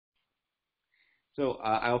So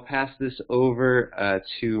I'll pass this over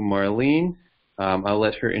to Marlene. I'll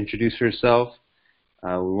let her introduce herself. We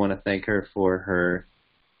want to thank her for her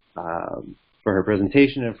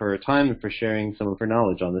presentation and for her time and for sharing some of her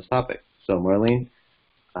knowledge on this topic. So Marlene,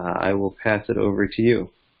 I will pass it over to you.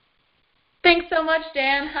 Thanks so much,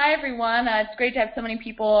 Dan. Hi, everyone. It's great to have so many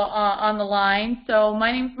people on the line. So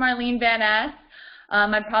my name is Marlene Van Ness.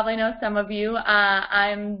 I probably know some of you.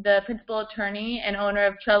 I'm the principal attorney and owner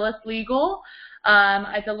of Trellis Legal.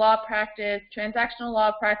 It's a law practice, transactional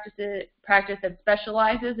law practice that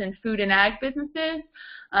specializes in food and ag businesses.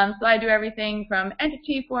 So I do everything from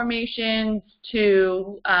entity formations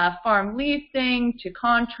to farm leasing to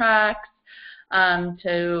contracts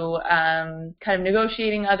to kind of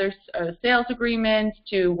negotiating other sales agreements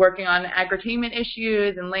to working on agritainment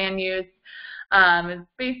issues and land use. It's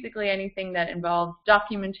basically anything that involves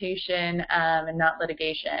documentation and not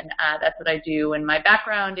litigation. That's what I do. And my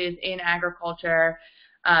background is in agriculture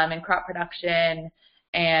and crop production.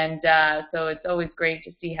 And so it's always great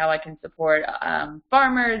to see how I can support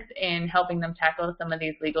farmers in helping them tackle some of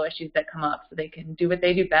these legal issues that come up so they can do what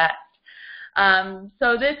they do best.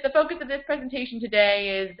 So the focus of this presentation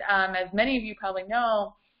today is, as many of you probably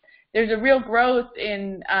know, there's a real growth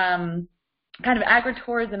in kind of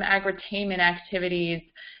agritourism, agritainment activities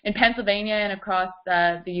in Pennsylvania and across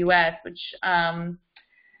the U.S.,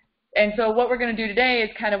 and so what we're going to do today is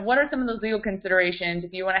kind of what are some of those legal considerations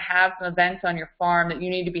if you want to have some events on your farm that you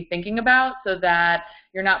need to be thinking about so that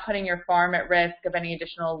you're not putting your farm at risk of any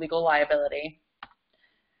additional legal liability.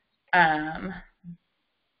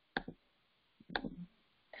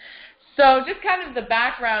 So just kind of the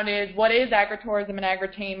background is, what is agritourism and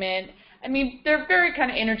agritainment? I mean, they're very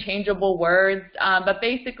kind of interchangeable words, but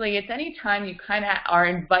basically it's any time you kind of are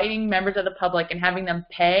inviting members of the public and having them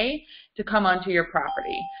pay to come onto your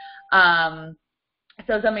property.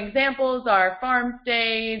 So some examples are farm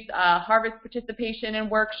stays, harvest participation in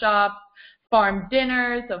workshops, farm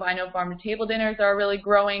dinners. So I know farm to table dinners are a really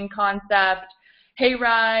growing concept, hay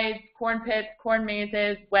rides, corn pits, corn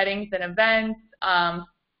mazes, weddings and events,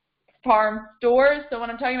 farm stores. So when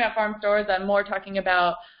I'm talking about farm stores, I'm more talking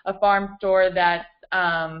about a farm store that's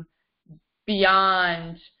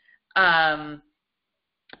beyond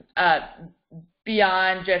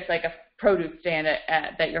just like a produce stand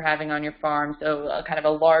that you're having on your farm. So kind of a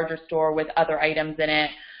larger store with other items in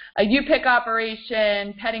it. A U-pick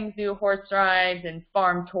operation, petting zoo, horse rides, and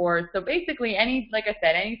farm tours. So basically like I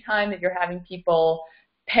said, any time that you're having people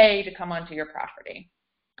pay to come onto your property.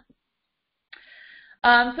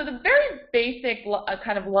 So the very basic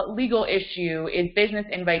kind of legal issue is business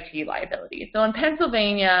invitee liability. So in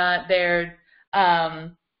Pennsylvania, there's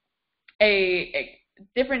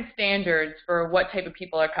different standards for what type of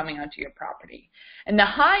people are coming onto your property. And the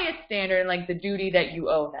highest standard, like the duty that you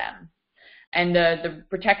owe them, and the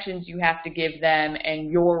protections you have to give them, and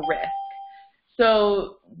your risk.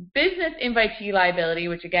 So business invitee liability,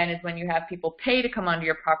 which again is when you have people pay to come onto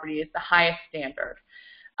your property, is the highest standard.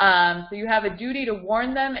 So you have a duty to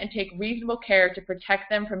warn them and take reasonable care to protect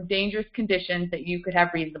them from dangerous conditions that you could have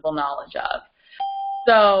reasonable knowledge of.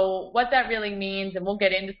 So what that really means, and we'll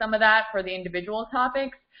get into some of that for the individual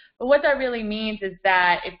topics, but what that really means is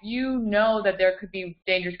that if you know that there could be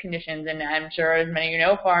dangerous conditions, and I'm sure as many of you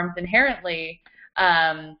know, farms inherently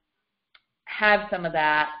have some of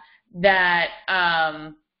that, that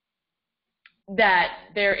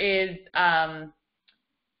there is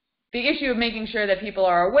the issue of making sure that people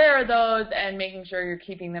are aware of those and making sure you're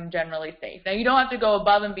keeping them generally safe. Now, you don't have to go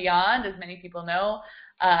above and beyond, as many people know.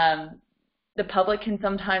 The public can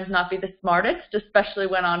sometimes not be the smartest, especially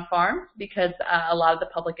when on farms, because a lot of the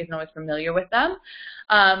public isn't always familiar with them.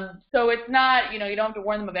 So it's not, you don't have to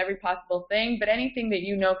warn them of every possible thing, but anything that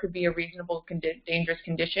you know could be a reasonable, dangerous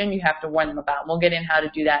condition, you have to warn them about. We'll get in how to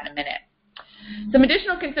do that in a minute. Some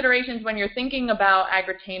additional considerations when you're thinking about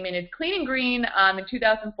agritainment is Clean and Green in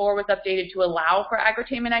 2004 was updated to allow for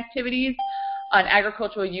agritainment activities on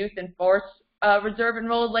agricultural use and forest reserve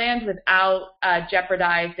enrolled land without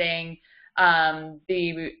jeopardizing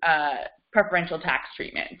the preferential tax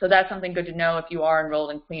treatment. So that's something good to know if you are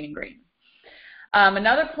enrolled in Clean and Green.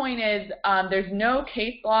 Another point is there's no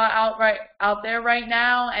case law out there right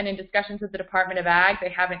now, and in discussions with the Department of Ag, they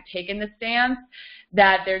haven't taken the stance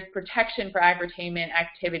that there's protection for agritainment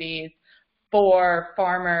activities for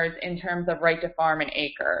farmers in terms of right to farm and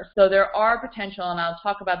acre. So there are potential, and I'll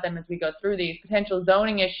talk about them as we go through these, potential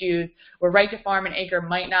zoning issues where right to farm and acre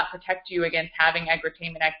might not protect you against having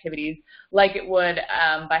agritainment activities like it would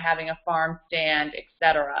by having a farm stand,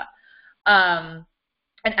 etc. And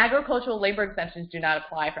agricultural labor exemptions do not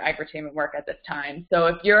apply for agritainment work at this time. So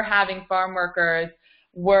if you're having farm workers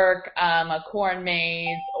work a corn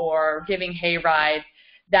maze or giving hay rides,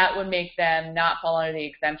 that would make them not fall under the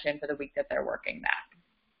exemption for the week that they're working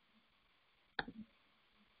that.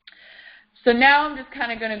 So now I'm just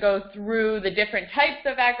kind of going to go through the different types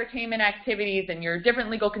of agritainment activities and your different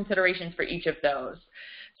legal considerations for each of those.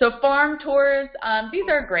 So farm tours, these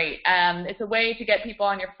are great. It's a way to get people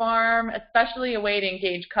on your farm, especially a way to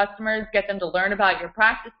engage customers, get them to learn about your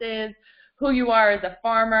practices, who you are as a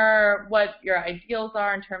farmer, what your ideals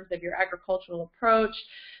are in terms of your agricultural approach.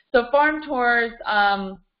 So farm tours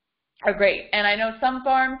are great. And I know some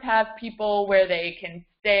farms have people where they can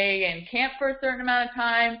stay and camp for a certain amount of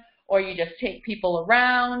time, or you just take people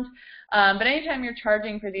around. But anytime you're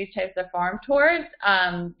charging for these types of farm tours,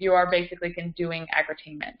 you are basically doing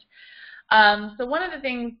agritainment. So one of the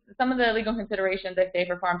things, some of the legal considerations I say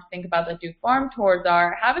for farms to think about that do farm tours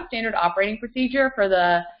are have a standard operating procedure for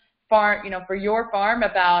the farm, for your farm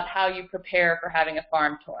about how you prepare for having a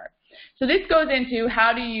farm tour. So this goes into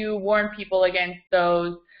how do you warn people against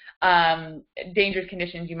those dangerous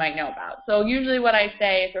conditions you might know about. So usually what I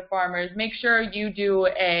say is for farmers, make sure you do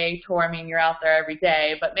a tour. I mean, you're out there every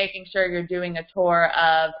day, but making sure you're doing a tour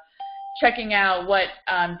of checking out what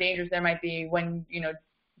dangers there might be when,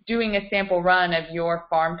 doing a sample run of your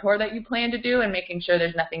farm tour that you plan to do and making sure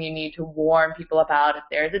there's nothing you need to warn people about if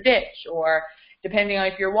there's a ditch or depending on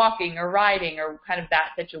if you're walking or riding or kind of that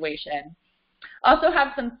situation. Also have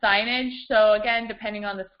some signage. So again, depending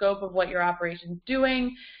on the scope of what your operation's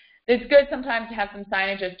doing, it's good sometimes to have some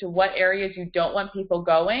signage as to what areas you don't want people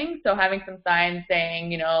going. So having some signs saying,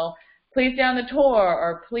 please stay on the tour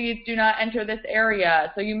or please do not enter this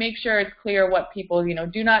area. So you make sure it's clear what people,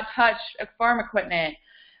 do not touch farm equipment.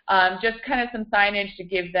 Just kind of some signage to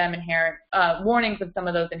give them inherent warnings of some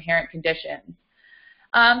of those inherent conditions.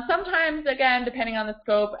 Sometimes, again, depending on the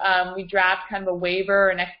scope, we draft kind of a waiver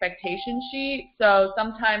and expectation sheet. So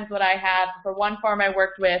sometimes what I have, for one farm I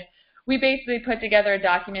worked with, we basically put together a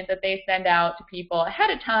document that they send out to people ahead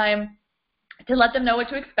of time to let them know what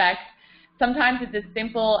to expect. Sometimes it's as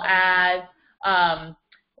simple as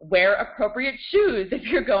wear appropriate shoes if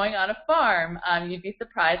you're going on a farm. You'd be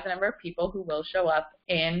surprised the number of people who will show up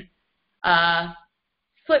in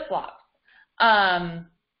flip-flops.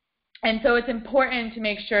 And so it's important to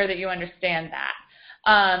make sure that you understand that.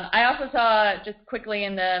 I also saw, just quickly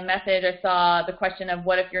in the message, I saw the question of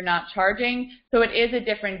what if you're not charging. So it is a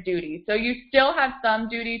different duty. So you still have some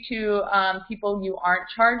duty to people you aren't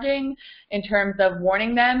charging in terms of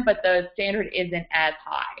warning them, but the standard isn't as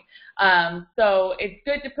high. So it's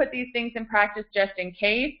good to put these things in practice just in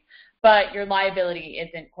case, but your liability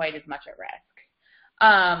isn't quite as much at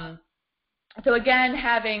risk. So again,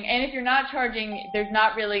 and if you're not charging,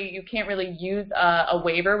 you can't really use a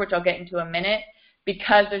waiver, which I'll get into a minute,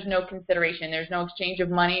 because there's no consideration. There's no exchange of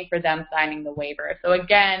money for them signing the waiver. So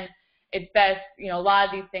again, it's best, a lot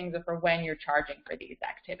of these things are for when you're charging for these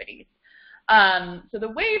activities. So the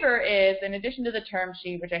waiver is, in addition to the term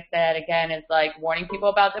sheet, which I said, again, is like warning people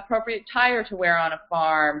about the appropriate tire to wear on a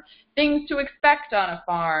farm, things to expect on a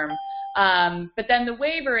farm. But then the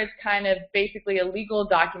waiver is kind of basically a legal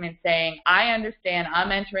document saying, I understand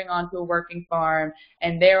I'm entering onto a working farm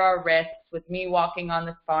and there are risks with me walking on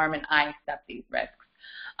this farm and I accept these risks.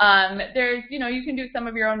 There's, you can do some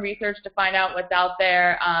of your own research to find out what's out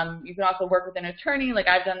there. You can also work with an attorney, like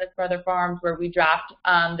I've done this for other farms where we draft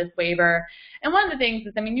this waiver. And one of the things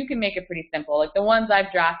is, you can make it pretty simple. Like the ones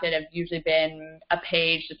I've drafted have usually been a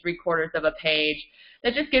page to 3/4 of a page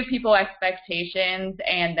that just give people expectations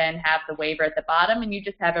and then have the waiver at the bottom, and you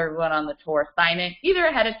just have everyone on the tour sign it either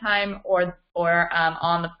ahead of time or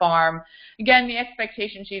on the farm. Again, the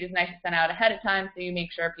expectation sheet is nice to send out ahead of time so you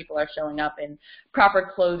make sure people are showing up in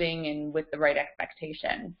proper clothing and with the right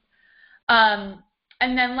expectations. And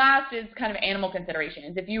then last is kind of animal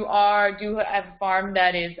considerations. If you do have a farm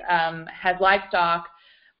that has livestock,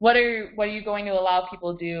 what are you going to allow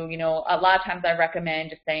people to do? A lot of times I recommend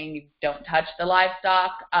just saying you don't touch the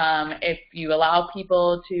livestock. If you allow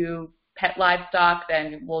people to pet livestock,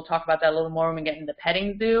 then we'll talk about that a little more when we get into the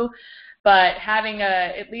petting zoo. But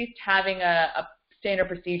at least having a standard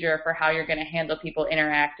procedure for how you're going to handle people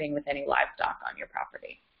interacting with any livestock on your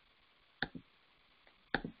property.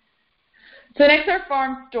 So next are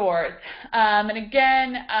farm stores. And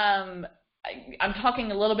again, I'm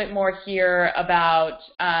talking a little bit more here about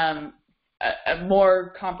a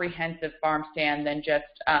more comprehensive farm stand than just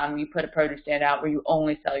you put a produce stand out where you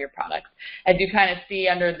only sell your products. As you kind of see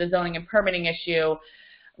under the zoning and permitting issue,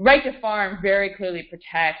 right to farm very clearly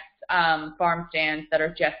protects farm stands that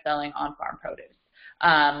are just selling on-farm produce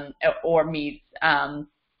or meats.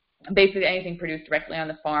 basically anything produced directly on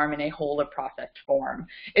the farm in a whole or processed form.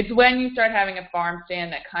 It's when you start having a farm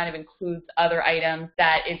stand that kind of includes other items,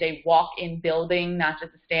 that is a walk-in building, not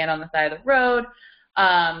just a stand on the side of the road,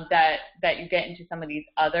 that you get into some of these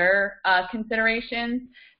other considerations.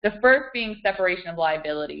 The first being separation of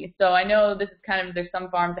liability. So I know this is kind of, there's some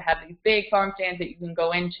farms that have these big farm stands that you can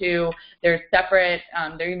go into. They're separate.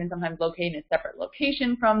 They're even sometimes located in a separate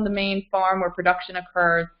location from the main farm where production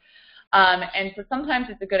occurs. And so sometimes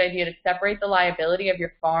it's a good idea to separate the liability of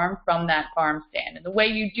your farm from that farm stand. And the way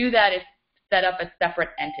you do that is set up a separate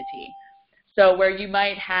entity. So where you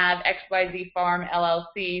might have XYZ Farm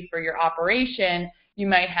LLC for your operation, you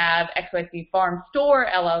might have XYZ Farm Store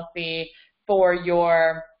LLC for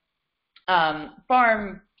your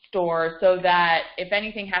farm store, so that if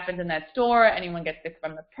anything happens in that store, anyone gets sick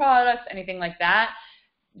from the products, anything like that,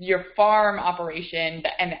 your farm operation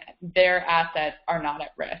and their assets are not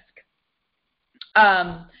at risk.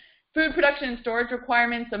 Food production and storage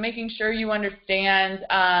requirements, so making sure you understand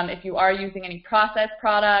if you are using any processed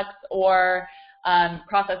products or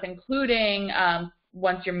process including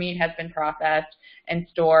once your meat has been processed and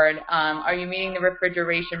stored. Are you meeting the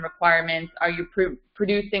refrigeration requirements? Are you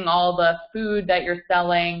producing all the food that you're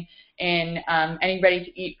selling in any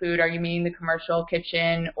ready-to-eat food? Are you meeting the commercial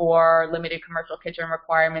kitchen or limited commercial kitchen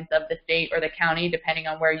requirements of the state or the county, depending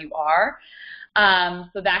on where you are?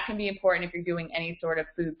 So that can be important if you're doing any sort of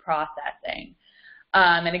food processing.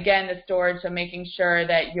 And again, the storage, so making sure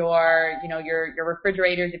that your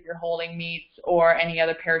refrigerators, if you're holding meats or any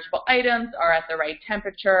other perishable items, are at the right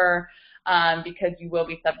temperature, because you will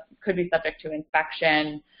be could be subject to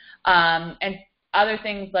inspection. And other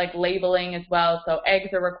things like labeling as well. So eggs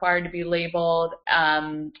are required to be labeled,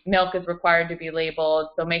 milk is required to be labeled.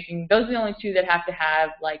 So those are the only two that have to have,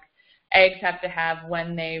 like, eggs have to have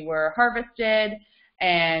when they were harvested,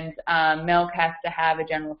 and milk has to have a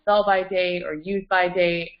general sell-by date or use-by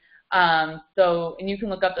date. And you can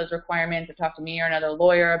look up those requirements or talk to me or another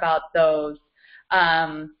lawyer about those.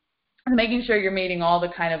 Making sure you're meeting all the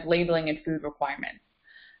kind of labeling and food requirements.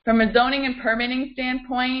 From a zoning and permitting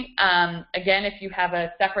standpoint, again, if you have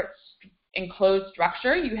a separate enclosed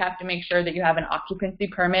structure, you have to make sure that you have an occupancy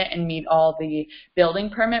permit and meet all the building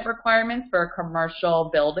permit requirements for a commercial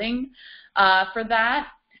building for that.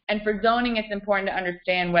 And for zoning, it's important to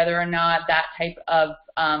understand whether or not that type of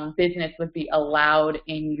business would be allowed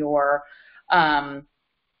in your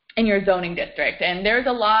zoning district. And there's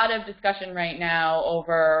a lot of discussion right now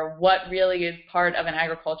over what really is part of an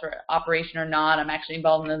agricultural operation or not. I'm actually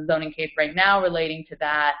involved in a zoning case right now relating to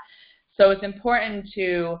that. So it's important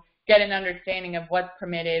to get an understanding of what's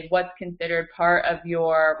permitted, what's considered part of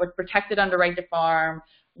what's protected under right to farm,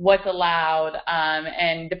 what's allowed,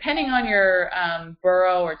 and depending on your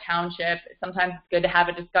borough or township, sometimes it's good to have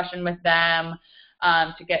a discussion with them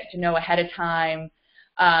to get to know ahead of time.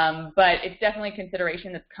 But it's definitely a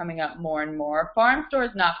consideration that's coming up more and more. Farm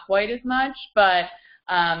stores, not quite as much, but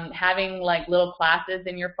having like little classes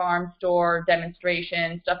in your farm store,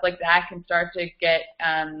 demonstrations, stuff like that can start to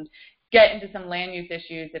get into some land use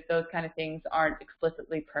issues if those kind of things aren't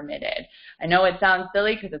explicitly permitted. I know it sounds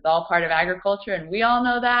silly because it's all part of agriculture and we all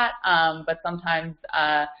know that, but sometimes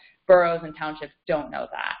boroughs and townships don't know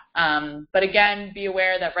that. But again, be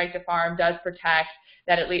aware that right to farm does protect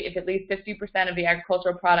that if at least 50% of the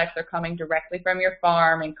agricultural products are coming directly from your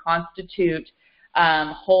farm and constitute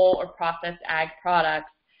whole or processed ag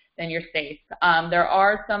products, then you're safe. There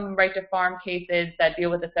are some right to farm cases that deal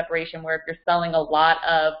with the separation where if you're selling a lot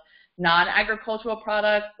of non-agricultural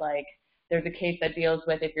products, like there's a case that deals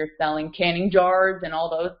with if you're selling canning jars and all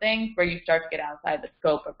those things where you start to get outside the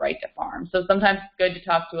scope of right to farm. So sometimes it's good to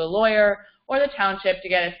talk to a lawyer or the township to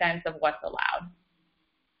get a sense of what's allowed.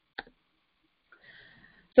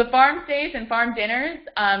 So farm stays and farm dinners,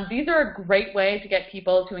 these are a great way to get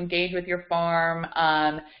people to engage with your farm,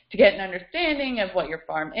 to get an understanding of what your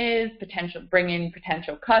farm is, bring in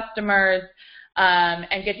potential customers,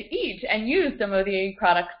 and get to eat and use some of the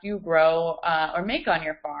products you grow or make on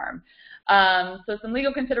your farm. So some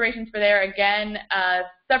legal considerations for there. Again,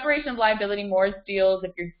 separation of liability more deals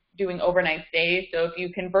if you're doing overnight stays. So if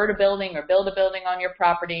you convert a building or build a building on your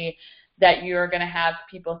property that you're going to have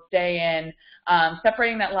people stay in,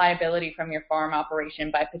 separating that liability from your farm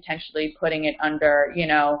operation by potentially putting it under,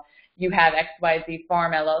 you have XYZ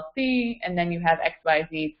Farm LLC, and then you have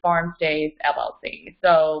XYZ Farm Stays LLC.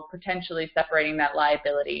 So potentially separating that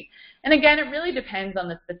liability. And again, it really depends on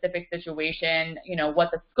the specific situation,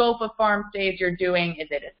 what the scope of farm stays you're doing. Is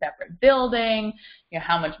it a separate building?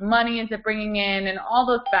 How much money is it bringing in? And all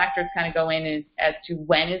those factors kind of go in as to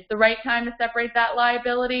when is the right time to separate that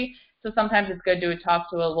liability. So sometimes it's good to talk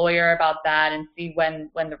to a lawyer about that and see when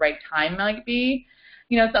the right time might be.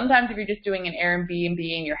 You know, sometimes if you're just doing an Airbnb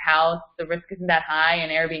in your house, the risk isn't that high,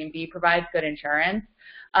 and Airbnb provides good insurance,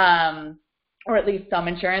 or at least some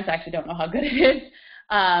insurance. I actually don't know how good it is.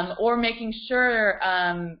 Or making sure,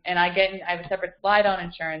 and I have a separate slide on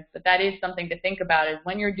insurance, but that is something to think about, is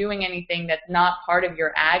when you're doing anything that's not part of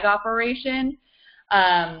your ag operation.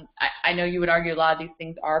 I know you would argue a lot of these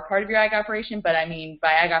things are part of your ag operation, but I mean,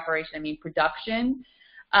 by ag operation, I mean production.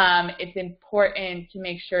 It's important to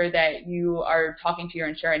make sure that you are talking to your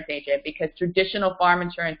insurance agent, because traditional farm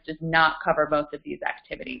insurance does not cover most of these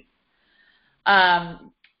activities.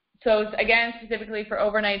 So again, specifically for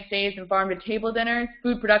overnight stays and farm-to-table dinners,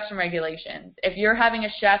 food production regulations. If you're having a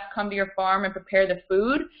chef come to your farm and prepare the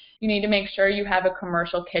food, you need to make sure you have a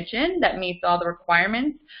commercial kitchen that meets all the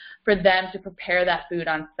requirements for them to prepare that food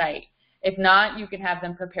on site. If not, you can have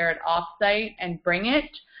them prepare it off-site and bring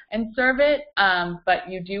it and serve it, but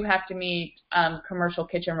you do have to meet commercial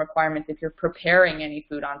kitchen requirements if you're preparing any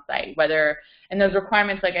food on site. And those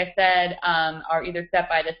requirements, like I said, are either set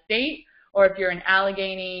by the state, or if you're in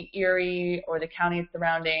Allegheny, Erie, or the counties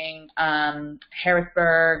surrounding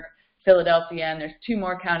Harrisburg, Philadelphia, and there's 2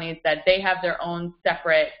 more counties that they have their own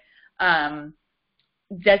separate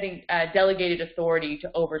delegated authority to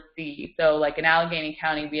oversee. So like in Allegheny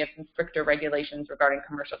County, we have some stricter regulations regarding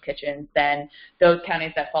commercial kitchens than those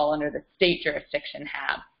counties that fall under the state jurisdiction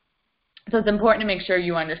have. So it's important to make sure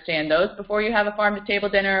you understand those before you have a farm-to-table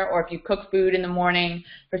dinner, or if you cook food in the morning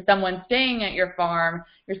for someone staying at your farm,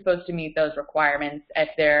 you're supposed to meet those requirements if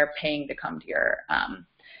they're paying to come to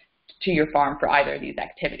your farm for either of these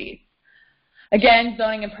activities. Again,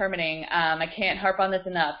 zoning and permitting. I can't harp on this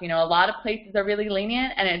enough. You know, a lot of places are really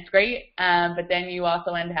lenient, and it's great, but then you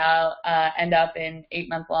also end up in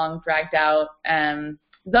 8-month-long dragged-out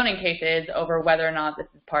zoning cases over whether or not this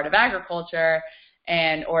is part of agriculture,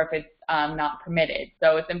 or if it's not permitted.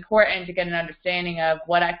 So it's important to get an understanding of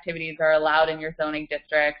what activities are allowed in your zoning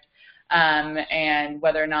district, and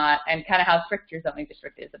whether or not, and kind of how strict your zoning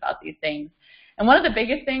district is about these things. And one of the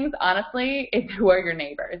biggest things, honestly, is who are your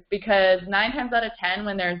neighbors, because 9 times out of 10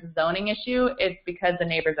 when there's a zoning issue, it's because the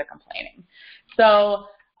neighbors are complaining. So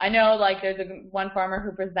I know, like, there's one farmer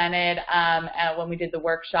who presented when we did the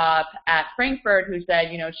workshop at Frankfurt, who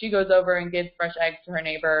said, you know, she goes over and gives fresh eggs to her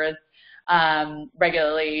neighbors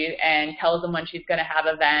regularly and tells them when she's going to have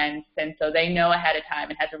events, and so they know ahead of time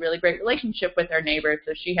and has a really great relationship with her neighbors,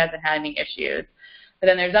 so she hasn't had any issues. But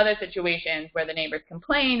then there's other situations where the neighbors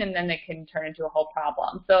complain, and then they can turn into a whole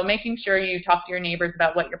problem. So making sure you talk to your neighbors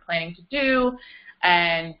about what you're planning to do,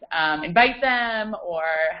 and invite them or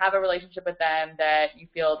have a relationship with them that you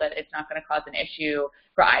feel that it's not going to cause an issue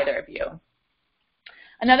for either of you.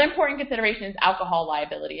 Another important consideration is alcohol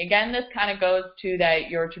liability. Again, this kind of goes to that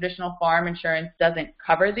your traditional farm insurance doesn't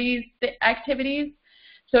cover these activities.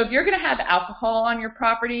 So if you're going to have alcohol on your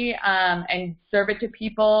property and serve it to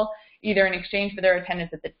people, either in exchange for their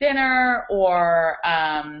attendance at the dinner or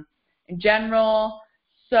in general,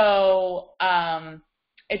 so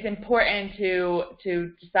it's important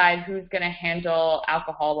to decide who's going to handle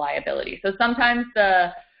alcohol liability. So sometimes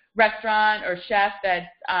the restaurant or chef that's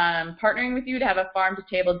partnering with you to have a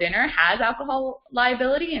farm-to-table dinner has alcohol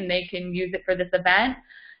liability, and they can use it for this event.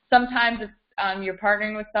 Sometimes if you're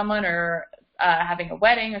partnering with someone or having a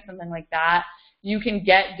wedding or something like that, you can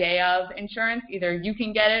get day of insurance. Either you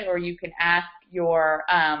can get it, or you can ask your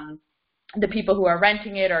the people who are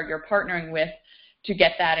renting it or you're partnering with to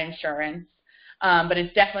get that insurance. But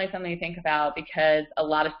it's definitely something to think about, because a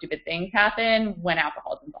lot of stupid things happen when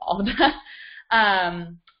alcohol is involved.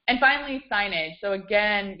 And finally, signage. So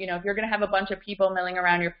again, you know, if you're going to have a bunch of people milling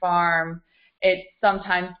around your farm, it's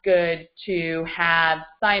sometimes good to have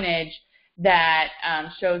signage that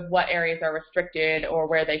shows what areas are restricted or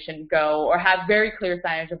where they shouldn't go, or have very clear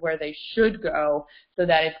signage of where they should go, so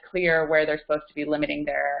that it's clear where they're supposed to be limiting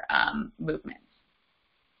their movements.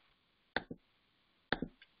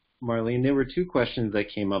 Marlene, there were 2 questions that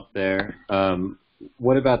came up there.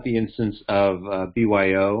 What about the instance of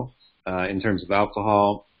BYO in terms of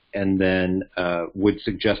alcohol? And then would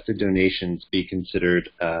suggested donations be considered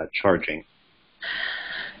charging?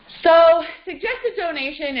 So suggested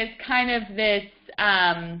donation is kind of this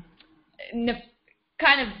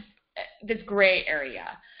this gray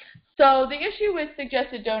area. So the issue with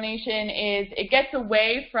suggested donation is it gets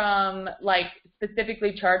away from like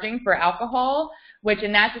specifically charging for alcohol,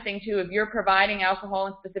 and that's the thing too. If you're providing alcohol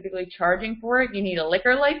and specifically charging for it, you need a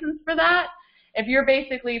liquor license for that. If you're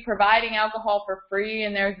basically providing alcohol for free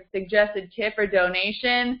and there's a suggested tip or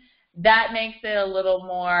donation, that makes it a little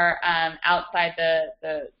more outside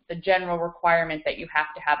the general requirement that you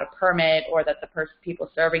have to have a permit or that the people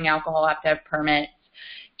serving alcohol have to have permits.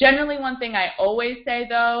 Generally, one thing I always say,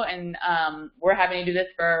 though, and we're having to do this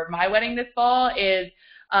for my wedding this fall, is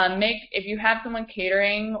if you have someone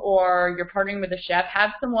catering or you're partnering with a chef,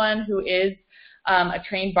 have someone who is a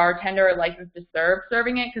trained bartender or licensed to serve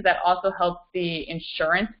serving it, because that also helps the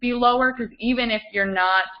insurance be lower, because even if you're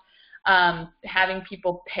not having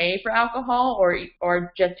people pay for alcohol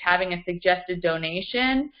or just having a suggested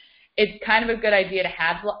donation, it's kind of a good idea to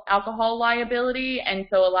have alcohol liability. And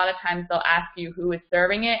so a lot of times they'll ask you who is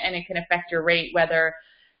serving it, and it can affect your rate, whether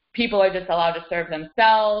people are just allowed to serve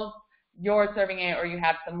themselves, you're serving it, or you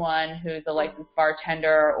have someone who's a licensed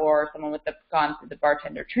bartender or someone with gone through the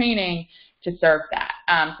bartender training to serve that.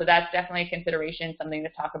 So that's definitely a consideration, something to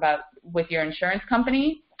talk about with your insurance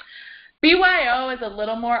company. BYO is a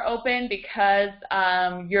little more open because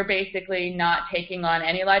you're basically not taking on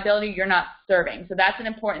any liability. You're not serving. So that's an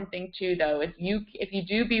important thing too, though. If you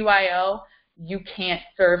do BYO, you can't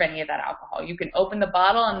serve any of that alcohol. You can open the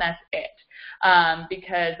bottle and that's it.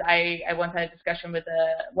 Because I once had a discussion with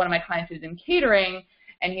one of my clients who's in catering,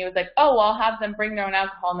 and he was like, oh, well, I'll have them bring their own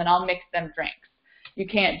alcohol and then I'll mix them drinks. You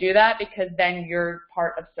can't do that because then you're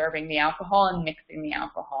part of serving the alcohol and mixing the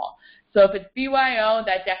alcohol. So if it's BYO,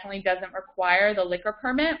 that definitely doesn't require the liquor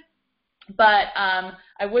permit. But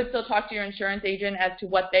I would still talk to your insurance agent as to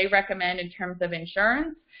what they recommend in terms of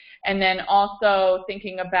insurance. And then also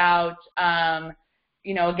thinking about,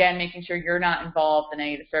 again, making sure you're not involved in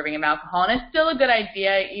any of the serving of alcohol. And it's still a good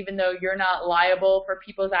idea, even though you're not liable for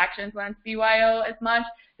people's actions when it's BYO as much.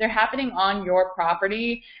 They're happening on your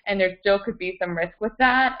property, and there still could be some risk with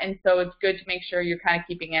that. And so it's good to make sure you're kind of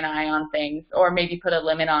keeping an eye on things, or maybe put a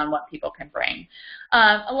limit on what people can bring.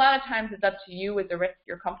 A lot of times it's up to you with the risk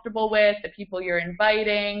you're comfortable with, the people you're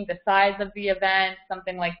inviting, the size of the event,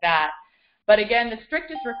 something like that. But again, the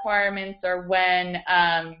strictest requirements are when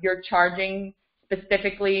you're charging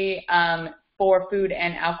specifically for food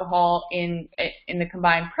and alcohol in the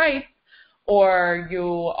combined price, or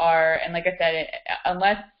you are, and like I said,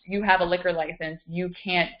 unless you have a liquor license, you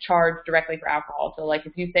can't charge directly for alcohol. So like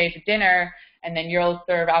if you say it's a dinner and then you'll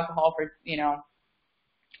serve alcohol for,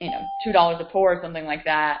 $2 a pour or something like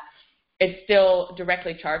that, it's still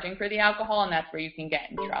directly charging for the alcohol, and that's where you can get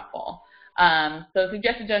in trouble. So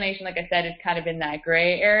suggested donation, like I said, is kind of in that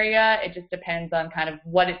gray area. It just depends on kind of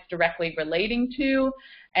what it's directly relating to,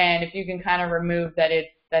 and if you can kind of remove that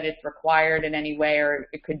it's required in any way, or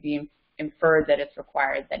it could be inferred that it's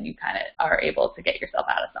required, then you kind of are able to get yourself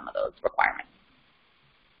out of some of those requirements.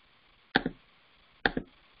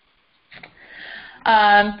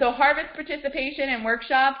 So harvest participation in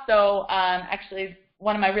workshops. So actually,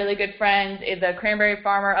 one of my really good friends is a cranberry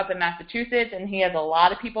farmer up in Massachusetts, and he has a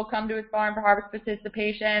lot of people come to his farm for harvest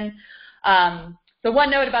participation. So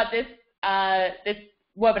one note about this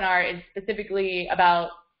webinar is specifically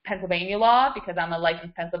about Pennsylvania law, because I'm a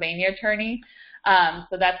licensed Pennsylvania attorney.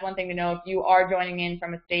 So that's one thing to know if you are joining in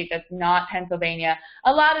from a state that's not Pennsylvania.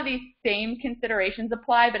 A lot of these same considerations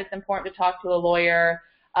apply, but it's important to talk to a lawyer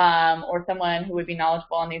or someone who would be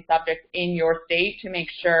knowledgeable on these subjects in your state to make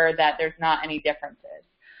sure that there's not any differences.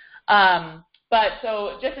 But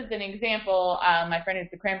so just as an example, my friend who's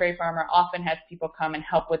the cranberry farmer often has people come and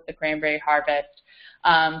help with the cranberry harvest.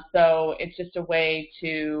 So it's just a way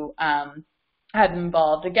to have them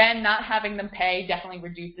involved. Again, not having them pay definitely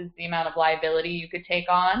reduces the amount of liability you could take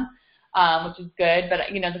on, which is good. But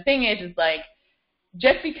the thing is like,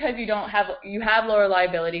 just because you have lower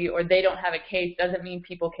liability or they don't have a case doesn't mean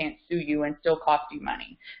people can't sue you and still cost you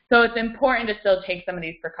money. So it's important to still take some of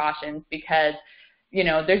these precautions, because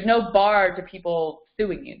there's no bar to people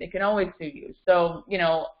suing you. They can always sue you. So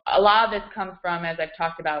a lot of this comes from, as I've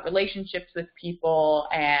talked about, relationships with people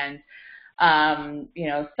and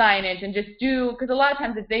signage, and because a lot of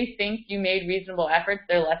times if they think you made reasonable efforts,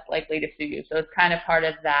 they're less likely to sue you. So it's kind of part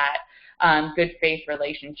of that good faith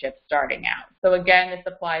relationship starting out. So again, this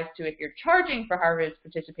applies to if you're charging for harvest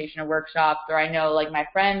participation or workshops, or I know like my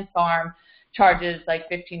friend's farm charges like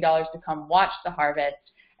 $15 to come watch the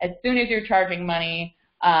harvest. As soon as you're charging money,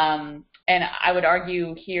 and I would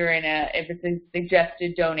argue here if it's a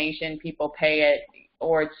suggested donation, people pay it,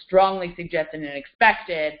 or it's strongly suggested and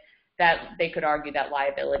expected, that they could argue that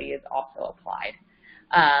liability is also applied.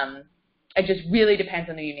 It just really depends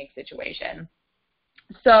on the unique situation.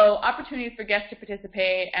 So opportunities for guests to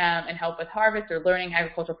participate and help with harvest or learning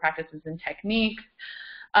agricultural practices and techniques.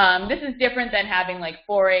 This is different than having like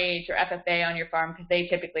 4-H or FFA on your farm, because they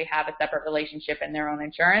typically have a separate relationship and their own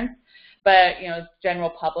insurance. But general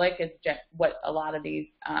public is just what a lot of these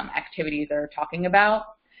activities are talking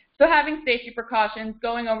about. So having safety precautions,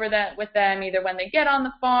 going over that with them either when they get on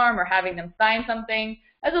the farm or having them sign something.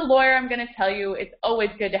 As a lawyer, I'm going to tell you it's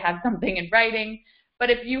always good to have something in writing.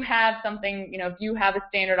 But if you have something, if you have a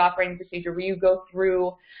standard operating procedure where you go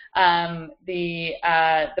through the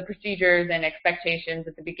procedures and expectations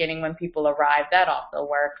at the beginning when people arrive, that also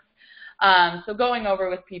works. So going over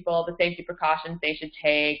with people the safety precautions they should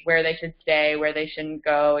take, where they should stay, where they shouldn't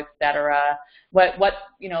go, etc. What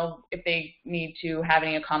if they need to have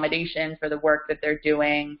any accommodations for the work that they're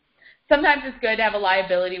doing. Sometimes it's good to have a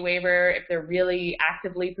liability waiver if they're really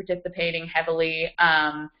actively participating heavily.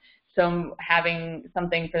 So having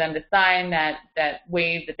something for them to sign that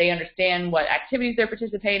waives that they understand what activities they're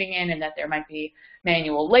participating in and that there might be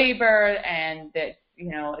manual labor and that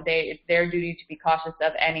it's their duty to be cautious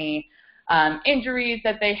of any injuries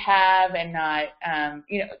that they have and not,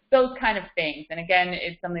 those kind of things. And again,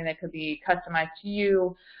 it's something that could be customized to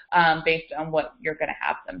you based on what you're going to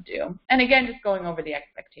have them do. And again, just going over the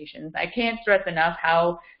expectations. I can't stress enough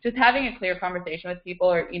how just having a clear conversation with people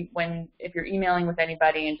or if you're emailing with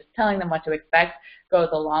anybody and just telling them what to expect goes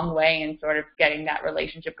a long way in sort of getting that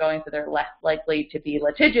relationship going so they're less likely to be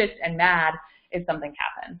litigious and mad if something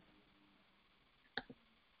happens.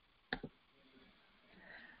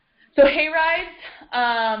 So hay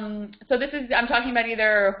rides, so this is, I'm talking about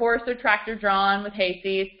either horse or tractor drawn with hay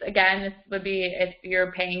seats. Again, this would be if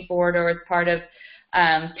you're paying for it or as part of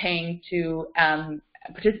paying to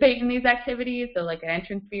participate in these activities, so like an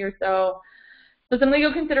entrance fee or so. So some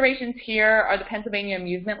legal considerations here are the Pennsylvania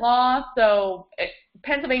amusement law. So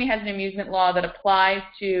Pennsylvania has an amusement law that applies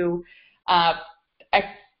to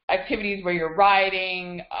activities where you're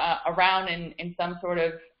riding around in some sort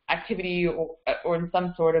of activity or in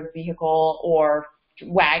some sort of vehicle or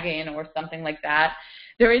wagon or something like that.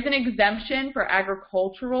 There is an exemption for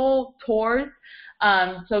agricultural tours.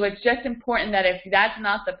 So it's just important that if that's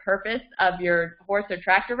not the purpose of your horse or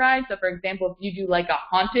tractor ride, so for example, if you do like a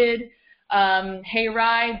haunted hay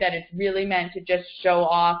ride, that it's really meant to just show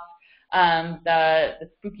off the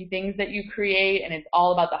spooky things that you create and it's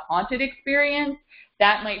all about the haunted experience,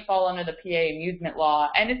 that might fall under the PA amusement law.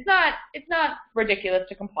 And it's not ridiculous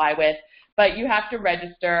to comply with, but you have to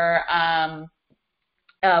register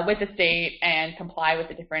with the state and comply with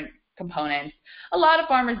the different components. A lot of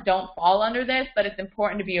farmers don't fall under this, but it's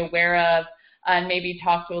important to be aware of and maybe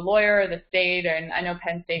talk to a lawyer or the state, and I know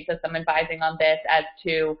Penn State does some advising on this as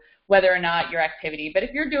to whether or not your activity. But if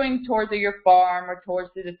you're doing tours of your farm or tours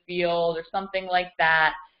to the field or something like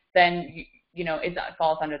that, then it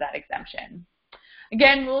falls under that exemption.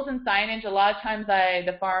 Again, rules and signage. A lot of times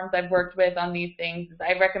the farms I've worked with on these things,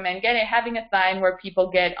 I recommend having a sign where people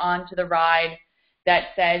get onto the ride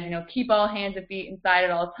that says, keep all hands and feet inside at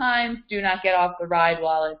all times. Do not get off the ride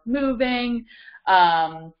while it's moving.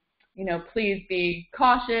 Please be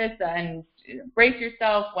cautious and brace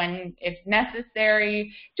yourself if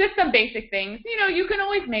necessary. Just some basic things. You can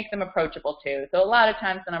always make them approachable too. So a lot of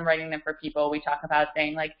times when I'm writing them for people, we talk about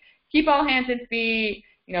saying like, keep all hands and feet.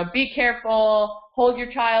 Be careful, hold your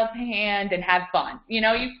child's hand, and have fun.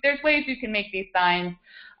 There's ways you can make these signs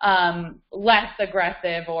less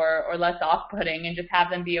aggressive or less off-putting and just have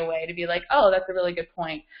them be a way to be like, oh, that's a really good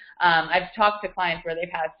point. I've talked to clients where they've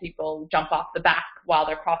had people jump off the back while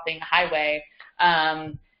they're crossing the highway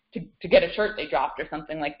to get a shirt they dropped or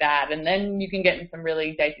something like that, and then you can get in some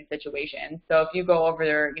really dicey situations. So if you go over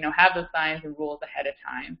there, have those signs and rules ahead of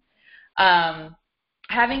time.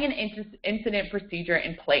 Having an incident procedure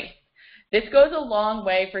in place. This goes a long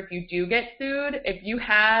way for if you do get sued. If you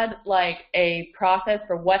had like a process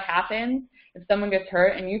for what happens if someone gets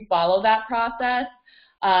hurt and you follow that process,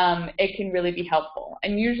 it can really be helpful.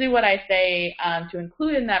 And usually what I say to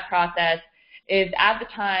include in that process is at the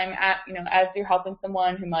time, as you're helping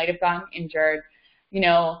someone who might have gotten injured,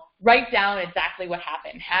 write down exactly what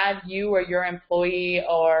happened. Have you or your employee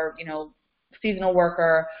or, seasonal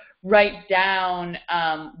worker write down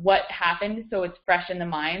what happened so it's fresh in the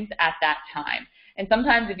minds at that time. And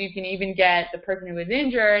sometimes if you can even get the person who was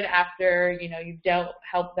injured after, you've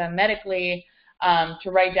helped them medically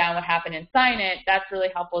to write down what happened and sign it, that's really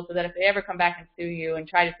helpful so that if they ever come back and sue you and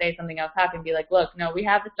try to say something else happened, be like, look, no, we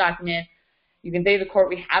have this document. You can say to the court,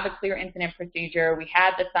 we have a clear incident procedure, we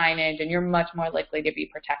had the signage, and you're much more likely to be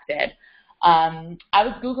protected. I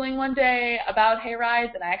was Googling one day about hay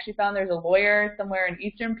rides, and I actually found there's a lawyer somewhere in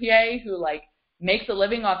Eastern PA who makes a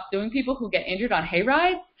living off suing people who get injured on hay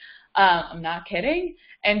rides. I'm not kidding.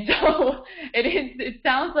 And so it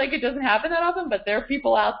sounds like it doesn't happen that often, but there are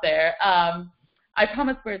people out there. I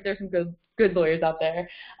promise there's some good lawyers out there,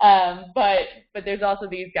 but there's also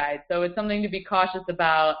these guides. So it's something to be cautious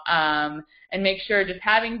about, and make sure just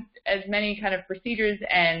having as many kind of procedures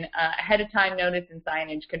and ahead of time notice and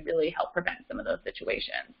signage could really help prevent some of those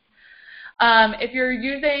situations. If you're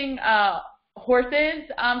using horses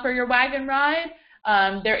for your wagon ride,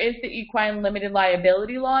 there is the equine limited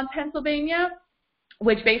liability law in Pennsylvania,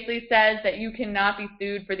 which basically says that you cannot be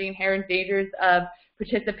sued for the inherent dangers of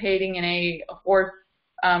participating in a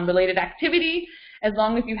horse-related activity as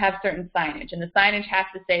long as you have certain signage. And the signage has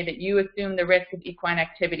to say that you assume the risk of equine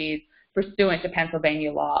activities pursuant to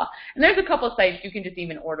Pennsylvania law. And there's a couple sites you can just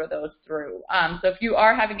even order those through. So if you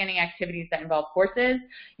are having any activities that involve horses,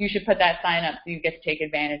 you should put that sign up so you get to take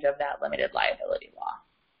advantage of that limited liability law.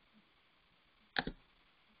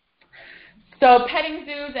 So petting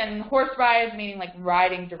zoos and horse rides, meaning like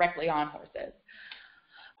riding directly on horses.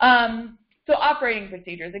 So operating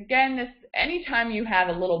procedures. Again, anytime you have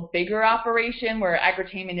a little bigger operation where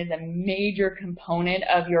agritainment is a major component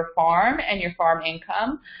of your farm and your farm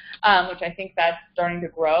income, which I think that's starting to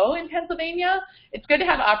grow in Pennsylvania, it's good to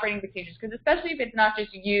have operating procedures, because especially if it's not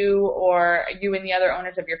just you or you and the other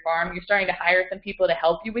owners of your farm, you're starting to hire some people to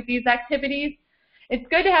help you with these activities. It's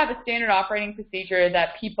good to have a standard operating procedure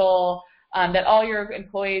that people, that all your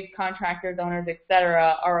employees, contractors, owners,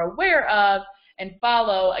 etc., are aware of and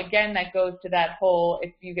follow. Again, that goes to that whole,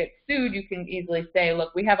 if you get sued, you can easily say,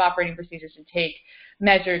 look, we have operating procedures to take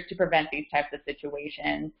measures to prevent these types of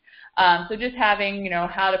situations. So just having,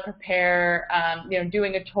 how to prepare,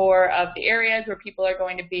 doing a tour of the areas where people are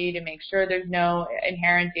going to be to make sure there's no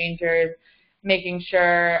inherent dangers, making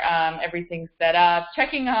sure everything's set up,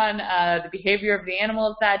 checking on the behavior of the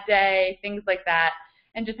animals that day, things like that.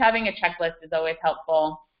 And just having a checklist is always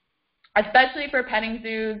helpful, especially for petting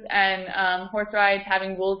zoos and horse rides,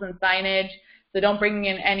 having rules and signage. So don't bring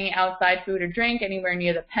in any outside food or drink anywhere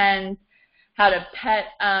near the pens. How to pet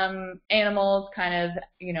animals, kind of,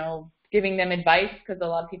 giving them advice, because a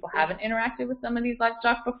lot of people haven't interacted with some of these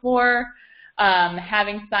livestock before.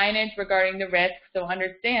 Having signage regarding the risk, so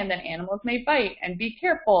understand that animals may bite and be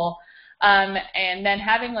careful. And then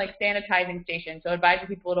having like sanitizing stations, so advising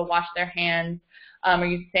people to wash their hands or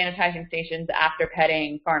use sanitizing stations after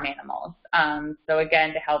petting farm animals. So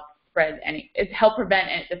again, to help prevent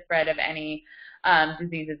the spread of any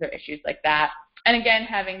diseases or issues like that. And again,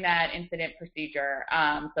 having that incident procedure.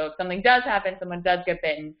 So if something does happen, someone does get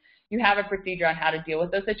bitten, you have a procedure on how to deal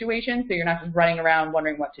with those situations, so you're not just running around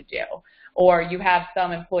wondering what to do. Or you have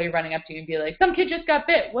some employee running up to you and be like, some kid just got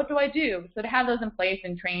bit, what do I do? So to have those in place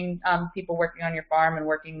and train people working on your farm and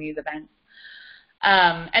working these events.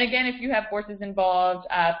 And again, if you have horses involved,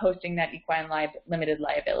 posting that equine limited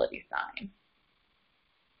liability sign.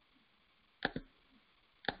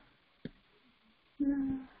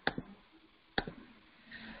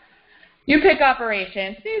 UPIC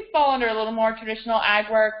operations. These fall under a little more traditional ag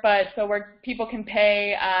work, but so where people can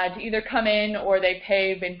pay to either come in, or they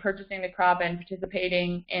pay in purchasing the crop and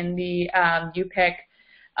participating in the UPIC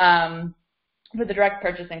for the direct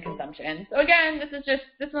purchase and consumption. So again,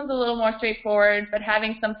 this one's a little more straightforward, but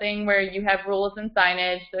having something where you have rules and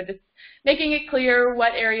signage, so just making it clear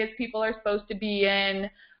what areas people are supposed to be in,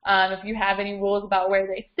 if you have any rules about where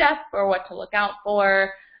they step or what to look out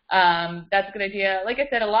for. That's a good idea. Like I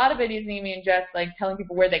said, a lot of it isn't even just like telling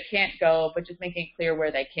people where they can't go, but just making it clear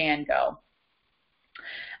where they can go.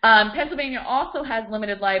 Pennsylvania also has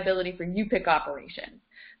limited liability for UPIC operations.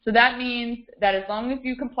 So that means that as long as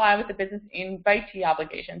you comply with the business invitee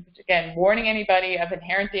obligations, which again, warning anybody of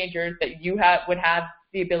inherent dangers that you would have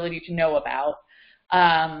the ability to know about,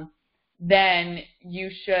 then you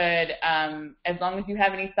should, as long as you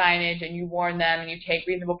have any signage and you warn them and you take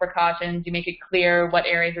reasonable precautions, you make it clear what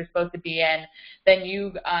areas they're supposed to be in, then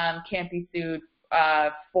you can't be sued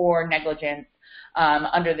for negligence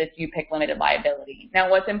under this UPIC limited liability. Now,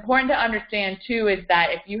 what's important to understand, too, is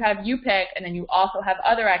that if you have UPIC and then you also have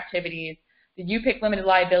other activities, the UPIC limited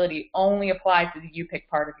liability only applies to the UPIC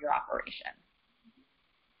part of your operation.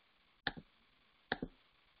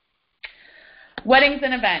 Weddings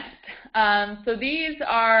and events. So these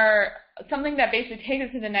are something that basically takes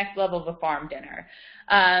us to the next level of a farm dinner.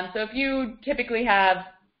 So if you typically have,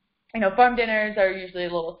 farm dinners are usually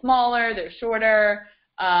a little smaller, they're shorter,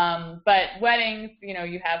 but weddings,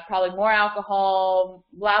 you have probably more alcohol,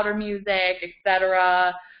 louder music,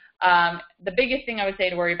 etc. The biggest thing I would say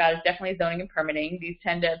to worry about is definitely zoning and permitting. These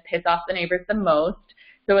tend to piss off the neighbors the most.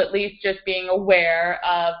 So at least just being aware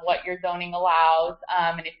of what your zoning allows,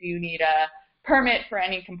 and if you need a permit for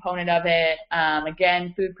any component of it.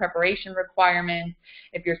 Again, food preparation requirements.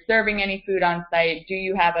 If you're serving any food on site, do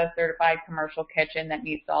you have a certified commercial kitchen that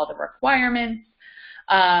meets all the requirements?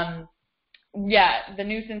 Yeah, the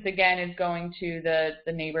nuisance again is going to the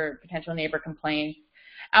potential neighbor complaints.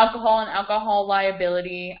 Alcohol and alcohol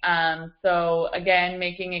liability. So again,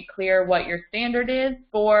 making it clear what your standard is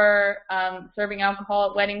for serving alcohol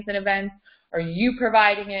at weddings and events. Are you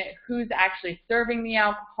providing it? Who's actually serving the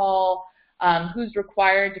alcohol? Who's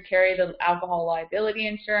required to carry the alcohol liability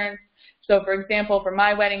insurance? So for example, for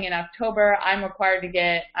my wedding in October, I'm required to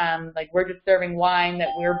get, we're just serving wine that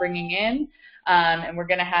we're bringing in, and we're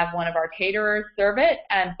going to have one of our caterers serve it,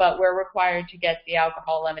 but we're required to get the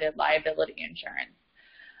alcohol limited liability insurance.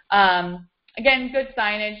 Again, good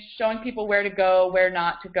signage, showing people where to go, where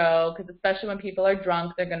not to go, because especially when people are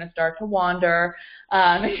drunk, they're going to start to wander,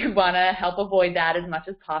 and you want to help avoid that as much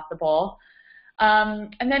as possible.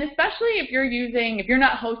 And then especially if you're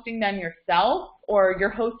not hosting them yourself, or you're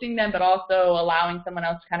hosting them but also allowing someone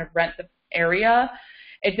else to kind of rent the area,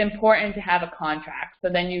 it's important to have a contract. So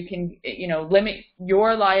then you can, limit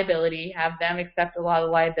your liability, have them accept a lot of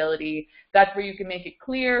liability. That's where you can make it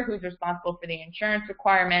clear who's responsible for the insurance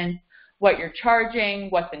requirements, what you're charging,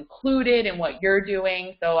 what's included, and what you're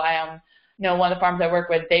doing. So I know one of the farms I work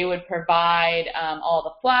with, they would provide all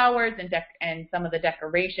the flowers and some of the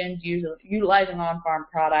decorations, utilizing on-farm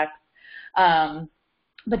products.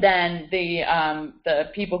 But then the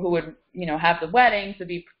people who would have the weddings would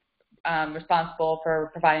be responsible for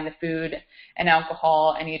providing the food and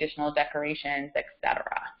alcohol, any additional decorations, etc.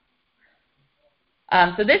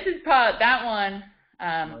 So this is probably that one.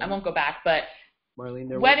 I won't go back, but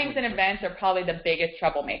Marlene, weddings and events are probably the biggest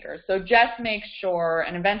troublemakers. So just make sure,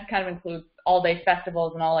 and events kind of include all-day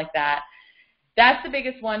festivals and all like that. That's the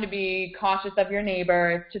biggest one, to be cautious of your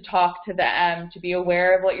neighbors, to talk to them, to be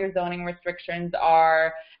aware of what your zoning restrictions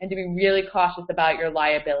are, and to be really cautious about your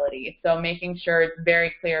liability. So making sure it's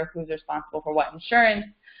very clear who's responsible for what insurance,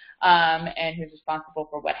 and who's responsible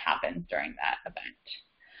for what happens during that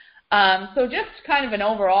event. So just kind of an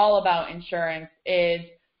overall about insurance is,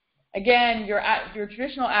 again, your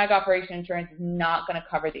traditional ag operation insurance is not going to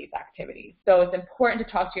cover these activities. So it's important to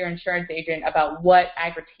talk to your insurance agent about what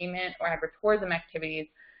agritainment or agritourism activities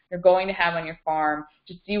you're going to have on your farm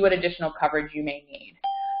to see what additional coverage you may need.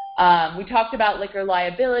 We talked about liquor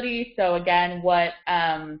liability. So again, what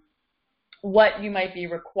you might be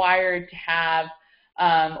required to have,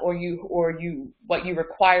 or what you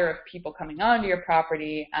require of people coming onto your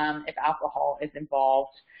property if alcohol is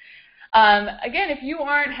involved. Again, if you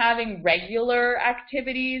aren't having regular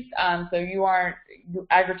activities, so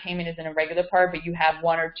agritainment isn't a regular part, but you have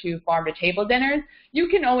one or two farm-to-table dinners, you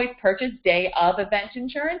can always purchase day of event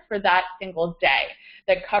insurance for that single day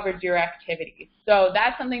that covers your activities. So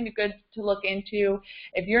that's something good to look into.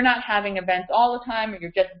 If you're not having events all the time, or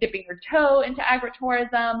you're just dipping your toe into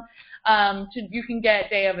agritourism, you can get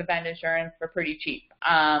day of event insurance for pretty cheap.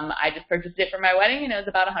 I just purchased it for my wedding, and it was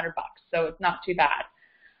about $100, so it's not too bad.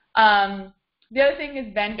 The other thing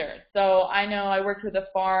is vendors. So I know I worked with a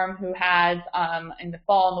farm who has, in the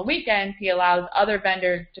fall and the weekends, he allows other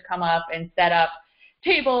vendors to come up and set up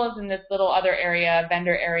tables in this little other area,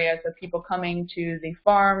 vendor area, so people coming to the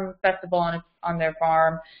farm festival on their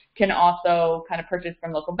farm can also kind of purchase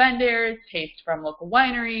from local vendors, taste from local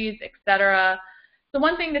wineries, etc. So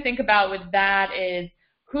one thing to think about with that is,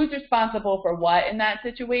 who's responsible for what in that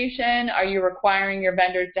situation? Are you requiring your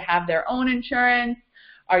vendors to have their own insurance?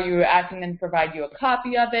 Are you asking them to provide you a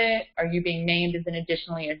copy of it? Are you being named as an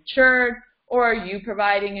additionally insured? Or are you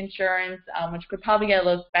providing insurance, which could probably get a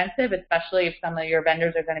little expensive, especially if some of your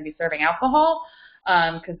vendors are going to be serving alcohol,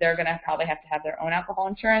 because they're going to probably have to have their own alcohol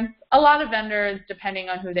insurance. A lot of vendors, depending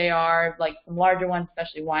on who they are, like some larger ones,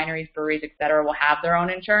 especially wineries, breweries, etc., will have their own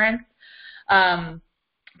insurance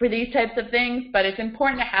for these types of things, but it's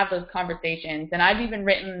important to have those conversations. And I've even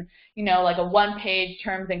written, like a one-page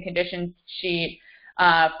terms and conditions sheet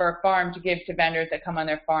for a farm to give to vendors that come on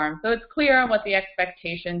their farm. So it's clear on what the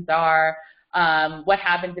expectations are, what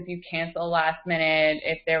happens if you cancel last minute,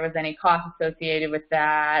 if there was any cost associated with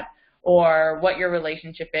that, or what your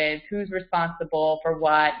relationship is, who's responsible for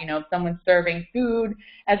what. If someone's serving food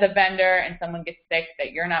as a vendor and someone gets sick,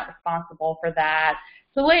 that you're not responsible for that.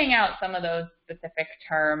 So laying out some of those specific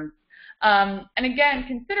terms. And again,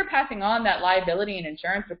 consider passing on that liability and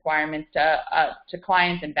insurance requirements to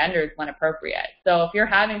clients and vendors when appropriate. So if you're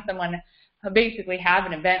having someone basically have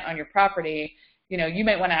an event on your property, you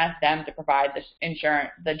might want to ask them to provide the insurance,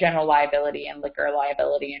 the general liability and liquor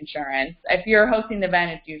liability insurance. If you're hosting the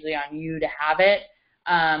event, it's usually on you to have it.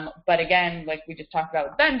 But again, like we just talked about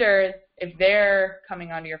with vendors, if they're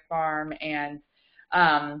coming onto your farm and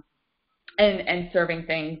serving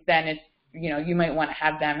things, then you might want to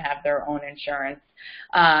have them have their own insurance,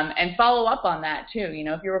 and follow up on that too.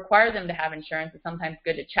 If you require them to have insurance, it's sometimes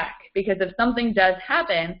good to check, because if something does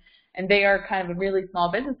happen and they are kind of a really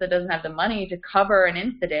small business that doesn't have the money to cover an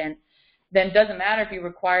incident, then it doesn't matter if you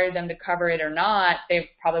require them to cover it or not, they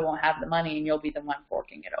probably won't have the money and you'll be the one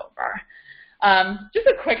forking it over. Just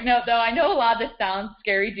a quick note though, I know a lot of this sounds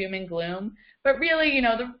scary, doom and gloom, but really,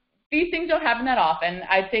 these things don't happen that often.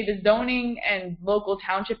 I'd say the zoning and local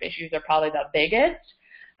township issues are probably the biggest.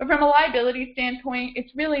 But from a liability standpoint,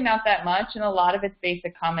 it's really not that much, and a lot of it's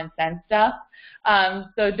basic common sense stuff.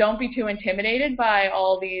 So don't be too intimidated by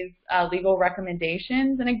all these legal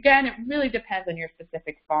recommendations. And again, it really depends on your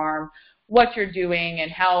specific farm, what you're doing, and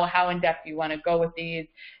how in-depth you want to go with these.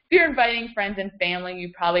 If you're inviting friends and family,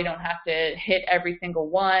 you probably don't have to hit every single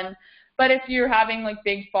one. But if you're having like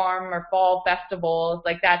big farm or fall festivals,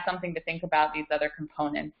 like that's something to think about, these other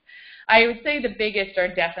components. I would say the biggest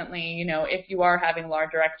are definitely, if you are having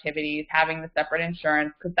larger activities, having the separate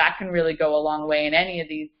insurance, because that can really go a long way in any of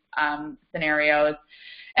these scenarios.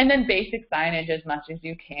 And then basic signage as much as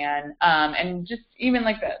you can. And just even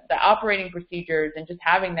like the operating procedures, and just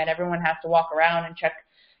having that everyone has to walk around and check,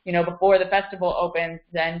 before the festival opens,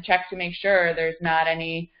 then check to make sure there's not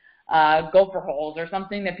any gopher holes or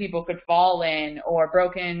something that people could fall in, or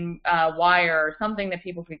broken wire or something that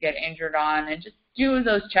people could get injured on, and just do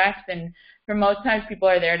those checks. And for most times people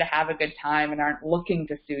are there to have a good time and aren't looking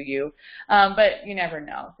to sue you, but you never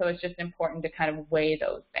know. So it's just important to kind of weigh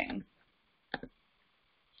those things.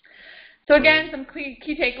 So again, some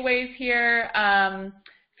key takeaways here.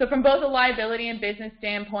 So from both a liability and business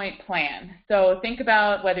standpoint, plan. So think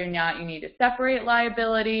about whether or not you need to separate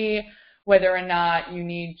liability, whether or not you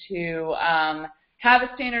need to have a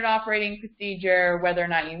standard operating procedure, whether or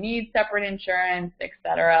not you need separate insurance,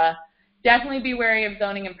 etc. Definitely be wary of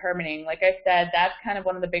zoning and permitting. Like I said, that's kind of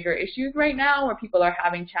one of the bigger issues right now where people are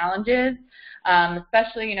having challenges,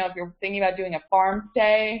 especially, if you're thinking about doing a farm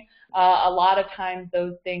stay. A lot of times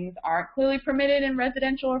those things aren't clearly permitted in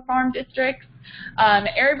residential or farm districts.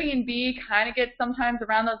 Airbnb kind of gets sometimes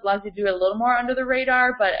around those laws to do a little more under the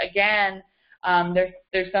radar, but again,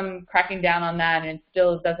 there's some cracking down on that, and it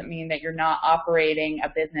still doesn't mean that you're not operating a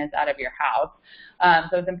business out of your house.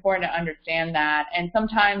 So it's important to understand that. And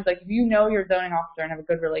sometimes, like if you know your zoning officer and have a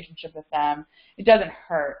good relationship with them, it doesn't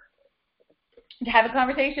hurt to have a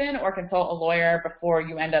conversation or consult a lawyer before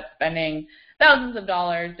you end up spending thousands of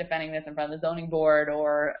dollars defending this in front of the zoning board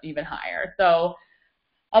or even higher. So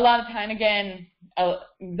a lot of time, again,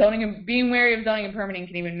 zoning and being wary of zoning and permitting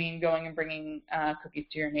can even mean going and bringing cookies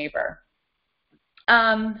to your neighbor.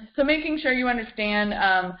 So making sure you understand,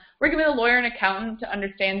 working with a lawyer and accountant to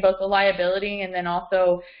understand both the liability and then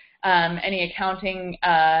also any accounting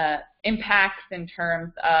impacts in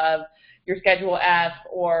terms of your Schedule F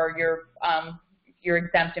or your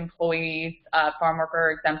exempt employees, farm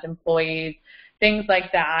worker exempt employees, things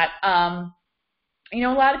like that. A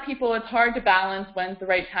lot of people, it's hard to balance when's the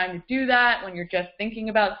right time to do that, when you're just thinking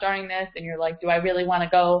about starting this and you're like, do I really want to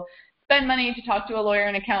go spend money to talk to a lawyer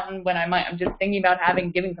and accountant when I'm just thinking about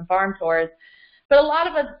giving some farm tours. But a lot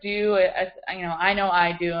of us do, I know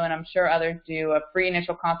I do, and I'm sure others do, a free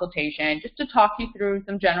initial consultation just to talk you through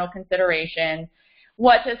some general considerations,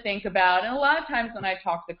 what to think about. And a lot of times when I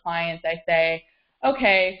talk to clients, I say,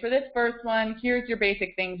 okay, for this first one, here's your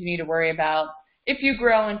basic things you need to worry about. If you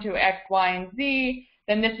grow into X, Y, and Z,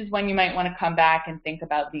 then this is when you might want to come back and think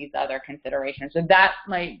about these other considerations. So that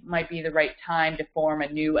might be the right time to form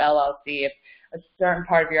a new LLC if a certain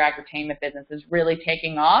part of your agritainment business is really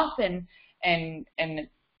taking off and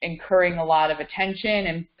incurring a lot of attention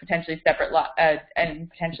and potentially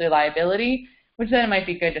potentially liability, which then it might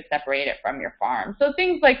be good to separate it from your farm. So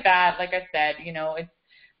things like that, like I said, you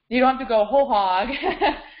don't have to go whole hog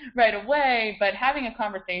right away, but having a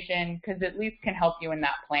conversation because at least can help you in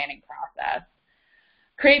that planning process.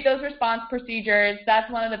 Create those response procedures.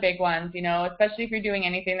 That's one of the big ones, especially if you're doing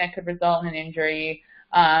anything that could result in an injury.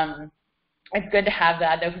 It's good to have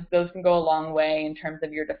that. Those can go a long way in terms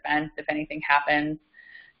of your defense if anything happens.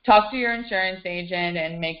 Talk to your insurance agent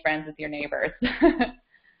and make friends with your neighbors.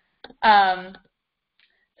 So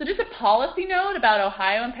just a policy note about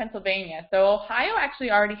Ohio and Pennsylvania. So Ohio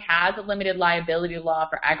actually already has a limited liability law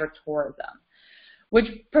for agritourism, which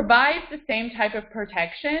provides the same type of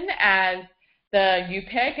protection as the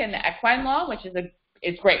UPIC and the equine law, which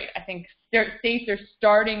is great. I think states are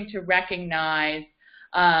starting to recognize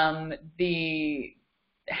the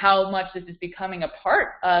how much this is becoming a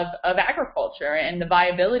part of agriculture and the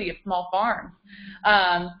viability of small farms.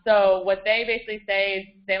 So what they basically say is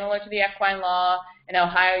similar to the equine law. In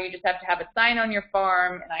Ohio, you just have to have a sign on your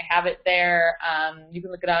farm, and I have it there. You can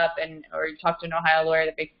look it up, or you talk to an Ohio lawyer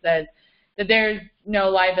that basically says that there's no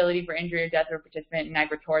liability for injury or death of a participant in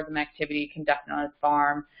agritourism activity conducted on his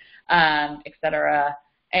farm, et cetera.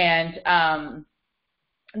 And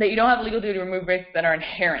that you don't have a legal duty to remove risks that are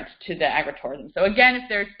inherent to the agritourism. So again, if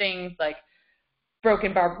there's things like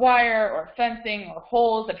broken barbed wire or fencing or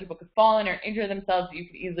holes that people could fall in or injure themselves that you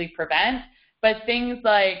could easily prevent, but things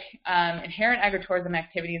like inherent agritourism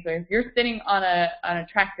activities, where if you're sitting on a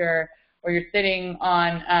tractor or you're sitting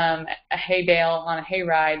on a hay bale on a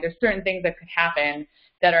hayride, there's certain things that could happen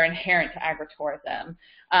that are inherent to agritourism.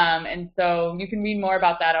 And so you can read more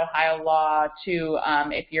about that Ohio law too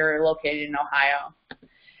if you're located in Ohio.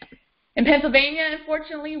 In Pennsylvania,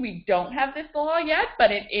 unfortunately, we don't have this law yet,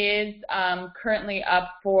 but it is currently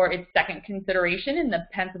up for its second consideration in the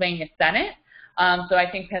Pennsylvania Senate. So I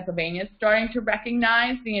think Pennsylvania is starting to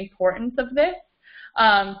recognize the importance of this.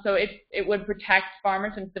 So it would protect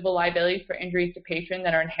farmers from civil liabilities for injuries to patrons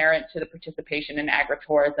that are inherent to the participation in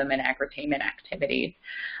agritourism and agritainment activities.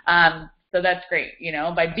 So that's great,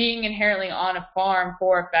 by being inherently on a farm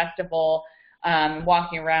for a festival,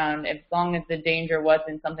 walking around, as long as the danger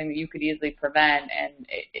wasn't something that you could easily prevent, and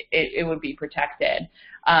it would be protected.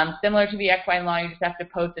 Similar to the equine law, you just have to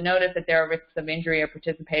post a notice that there are risks of injury or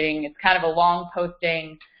participating. It's kind of a long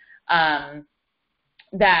posting I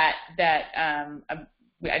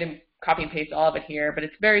didn't copy and paste all of it here, but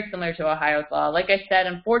it's very similar to Ohio's law. Like I said,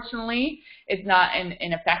 unfortunately, it's not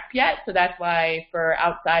in effect yet, so that's why for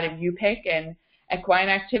outside of UPIC and equine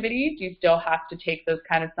activities, you still have to take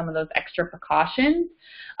some of those extra precautions.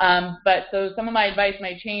 But so some of my advice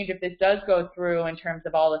might change if this does go through in terms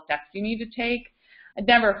of all the steps you need to take. It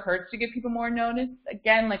never hurts to give people more notice.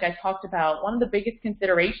 Again, like I talked about, one of the biggest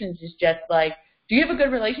considerations is just like, do you have a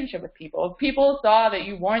good relationship with people? If people saw that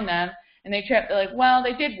you warned them and they're like, well,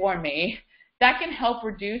 they did warn me, that can help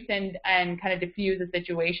reduce and kind of diffuse a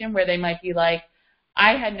situation where they might be like,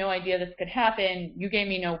 I had no idea this could happen. You gave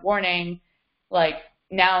me no warning. Like,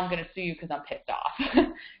 now I'm going to sue you because I'm pissed off.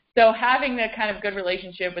 So having that kind of good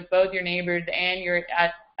relationship with both your neighbors and your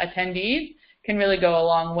attendees can really go a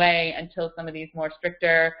long way until some of these more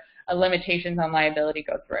stricter limitations on liability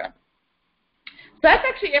go through. So that's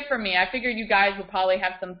actually it for me. I figured you guys would probably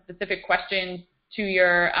have some specific questions to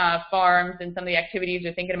your farms and some of the activities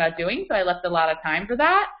you're thinking about doing, so I left a lot of time for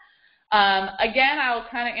that. Again, I'll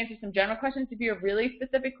kind of answer some general questions. If you have really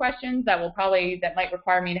specific questions that might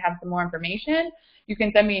require me to have some more information, you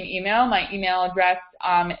can send me an email. My email address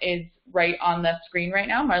is right on the screen right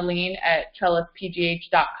now,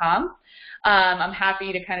 marlene@trellispgh.com. I'm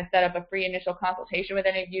happy to kind of set up a free initial consultation with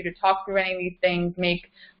any of you to talk through any of these things,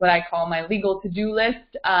 make what I call my legal to-do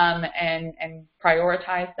list, and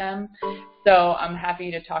prioritize them. So I'm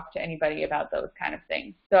happy to talk to anybody about those kind of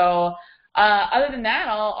things. So other than that,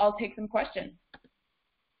 I'll take some questions.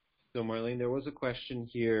 So Marlene, there was a question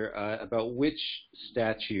here about which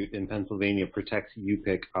statute in Pennsylvania protects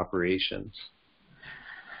UPIC operations.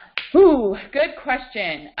 Ooh, good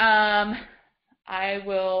question. I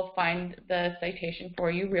will find the citation for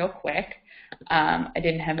you real quick. I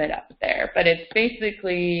didn't have it up there, but it's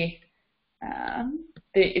basically,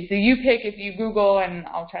 it's the UPIC. If you Google, and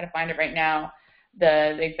I'll try to find it right now,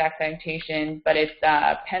 the exact citation, but it's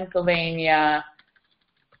Pennsylvania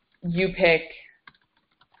UPIC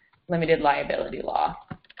limited liability law.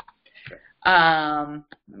 Let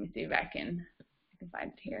me see if I can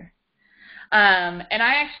find it here. And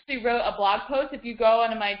I actually wrote a blog post. If you go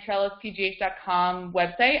onto my trellispgh.com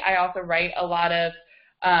website, I also write a lot of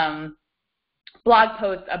blog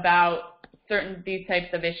posts about these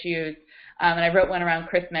types of issues. And I wrote one around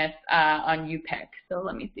Christmas on UPIC. So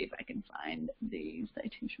let me see if I can find the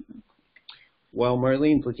citation real quick. While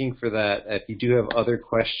Marlene's looking for that, if you do have other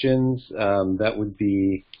questions that would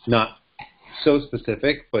be not so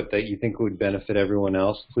specific, but that you think would benefit everyone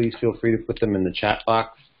else, please feel free to put them in the chat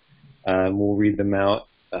box. We'll read them out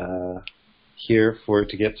here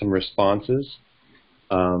to get some responses.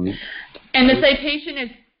 And the citation is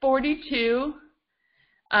 42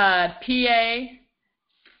 PA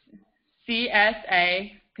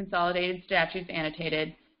CSA, Consolidated Statutes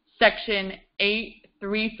Annotated, Section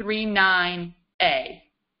 8339A.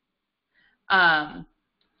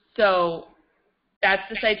 So that's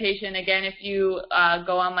the citation. Again, if you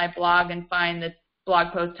go on my blog and find this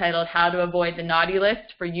blog post titled How to Avoid the Naughty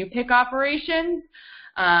List for UPIC Operations,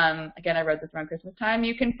 again, I wrote this around Christmas time,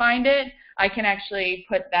 you can find it. I can actually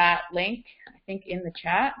put that link, I think, in the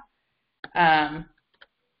chat.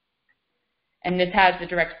 And this has the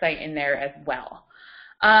direct site in there as well.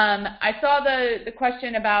 I saw the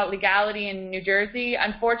question about legality in New Jersey.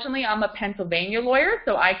 Unfortunately, I'm a Pennsylvania lawyer,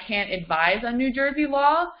 so I can't advise on New Jersey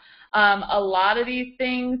law. A lot of these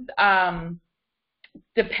things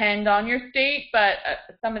depend on your state, but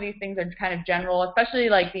some of these things are kind of general, especially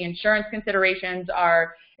like the insurance considerations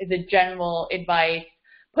is a general advice.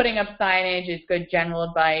 Putting up signage is good general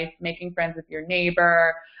advice. Making friends with your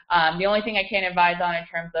neighbor. The only thing I can't advise on in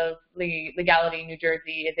terms of legality in New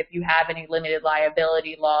Jersey is if you have any limited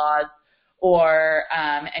liability laws or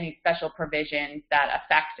any special provisions that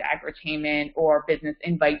affect agritainment or business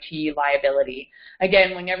invitee liability.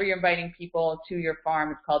 Again, whenever you're inviting people to your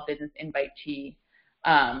farm, it's called business invitee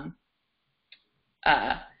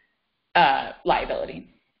liability.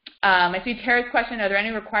 I see Tara's question, are there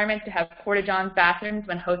any requirements to have porta-johns bathrooms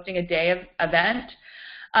when hosting a day event?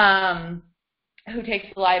 Who takes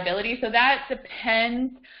the liability? So that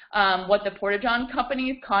depends what the porta-john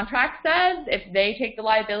company's contract says, if they take the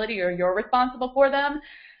liability or you're responsible for them.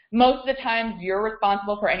 Most of the times you're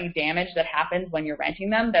responsible for any damage that happens when you're renting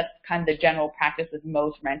them. That's kind of the general practice with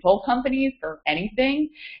most rental companies for anything,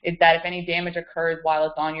 is that if any damage occurs while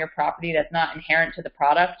it's on your property that's not inherent to the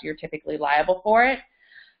product, you're typically liable for it.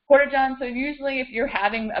 Porta-john, so usually if you're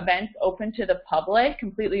having events open to the public,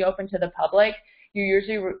 completely open to the public, you're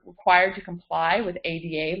usually required to comply with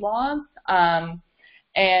ADA laws.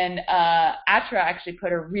 And ATRA actually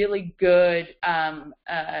put a really good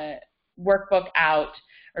workbook out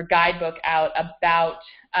or guidebook out about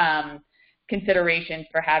considerations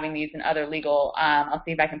for having these and other legal. I'll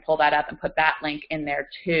see if I can pull that up and put that link in there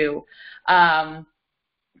too. And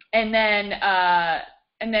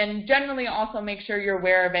then generally also make sure you're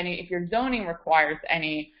aware of any, if your zoning requires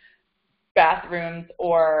any bathrooms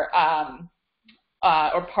or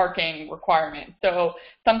parking requirements. So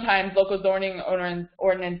sometimes local zoning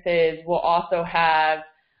ordinances will also have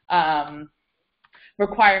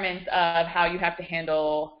requirements of how you have to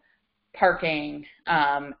handle parking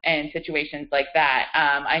and situations like that.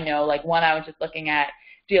 I know like one I was just looking at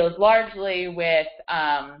deals largely with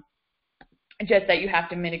just that you have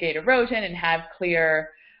to mitigate erosion and have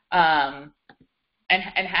clear and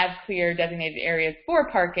have clear designated areas for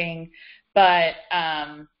parking, but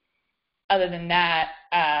other than that,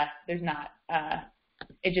 there's not.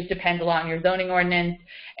 It just depends a lot on your zoning ordinance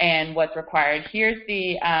and what's required. Here's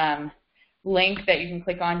the link that you can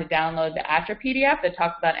click on to download the ATRA PDF that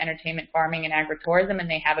talks about entertainment, farming, and agritourism, and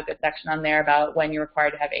they have a good section on there about when you're required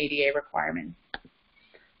to have ADA requirements.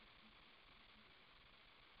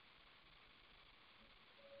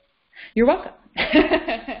 You're welcome.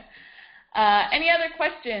 Any other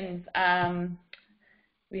questions?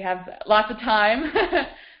 We have lots of time,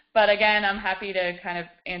 but again, I'm happy to kind of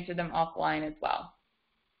answer them offline as well.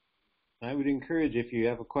 I would encourage, if you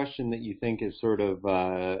have a question that you think is sort of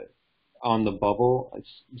on the bubble,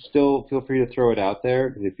 still feel free to throw it out there,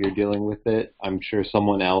 because if you're dealing with it, I'm sure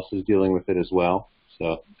someone else is dealing with it as well.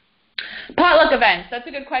 So, potluck events, that's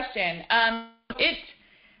a good question.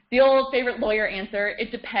 The old favorite lawyer answer,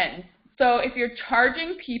 it depends. So if you're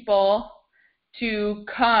charging people to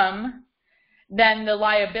come, then the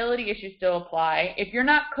liability issues still apply. If you're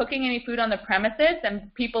not cooking any food on the premises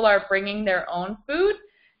and people are bringing their own food,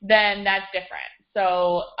 then that's different.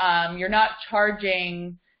 So you're not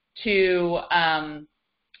charging for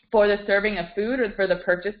the serving of food or for the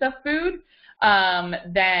purchase of food,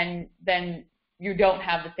 then you don't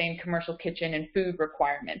have the same commercial kitchen and food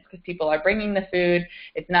requirements because people are bringing the food.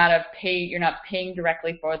 It's not you're not paying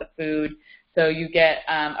directly for the food, so you get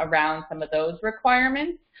around some of those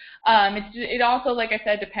requirements. It also, like I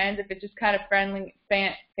said, depends. If it's just kind of friendly,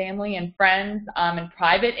 family and friends and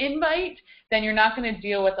private invite, then you're not going to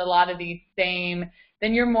deal with a lot of these same.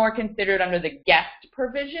 Then you're more considered under the guest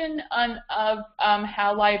provision of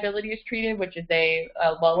how liability is treated, which is a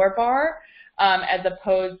lower bar, as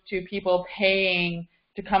opposed to people paying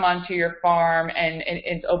to come onto your farm and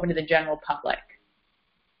it's open to the general public.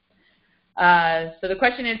 So the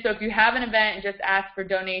question is, so if you have an event and just ask for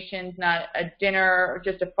donations, not a dinner or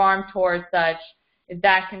just a farm tour as such, is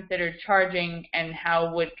that considered charging, and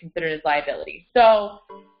how would consider it as liability? So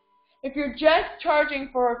if you're just charging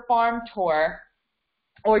for a farm tour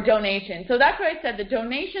or donation, so that's what I said, the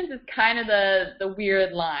donations is kind of the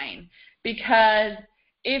weird line, because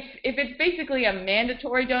if it's basically a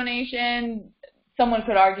mandatory donation, someone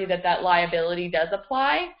could argue that liability does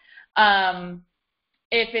apply.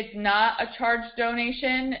 If it's not a charged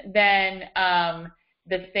donation, then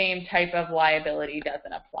the same type of liability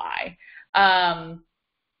doesn't apply.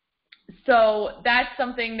 So that's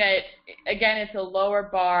something that, again, it's a lower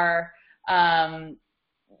bar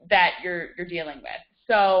that you're dealing with.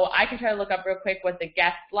 So I can try to look up real quick what the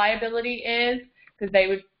guest liability is, because they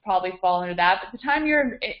would probably fall under that. But at the time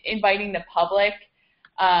you're inviting the public,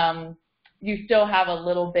 you still have a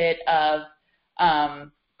little bit of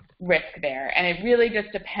risk there. And it really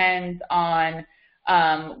just depends on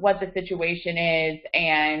what the situation is,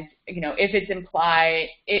 and if it's implied,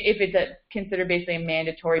 if it's considered basically a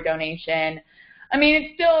mandatory donation. I mean,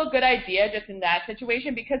 it's still a good idea just in that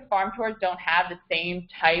situation, because farm tours don't have the same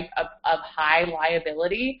type of high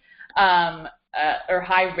liability or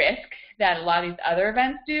high risk that a lot of these other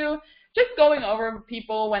events do. Just going over with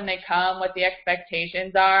people when they come, what the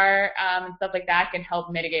expectations are, and stuff like that can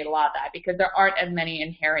help mitigate a lot of that, because there aren't as many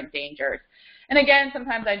inherent dangers. And again,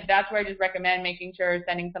 sometimes that's where I just recommend making sure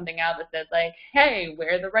sending something out that says like, hey,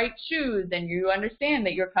 wear the right shoes, and you understand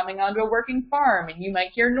that you're coming onto a working farm and you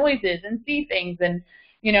might hear noises and see things. And,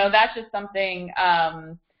 that's just something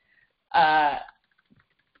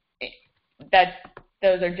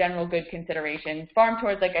those are general good considerations. Farm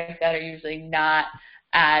tours, like I said, are usually not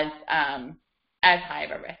as high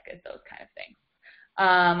of a risk as those kind of things.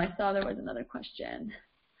 I saw there was another question.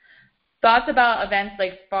 Thoughts about events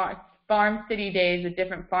like farm city days with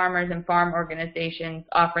different farmers and farm organizations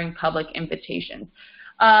offering public invitations.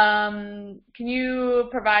 Can you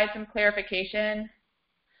provide some clarification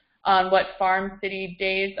on what farm city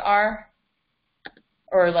days are?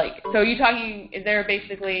 Or so you talking, is there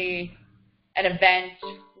basically an event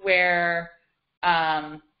where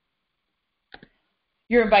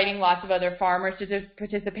you're inviting lots of other farmers to just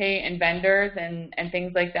participate, and vendors and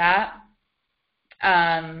things like that?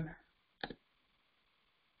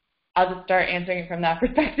 I'll just start answering it from that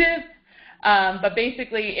perspective. But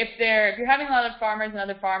basically, if you're having a lot of farmers and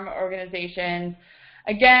other farm organizations,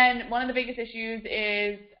 again, one of the biggest issues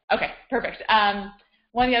is, okay, perfect.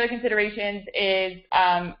 One of the other considerations is,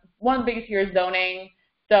 one of the biggest here is zoning.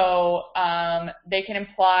 So they can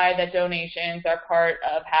imply that donations are part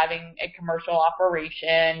of having a commercial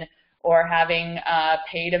operation or having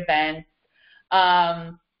paid events.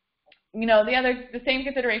 The same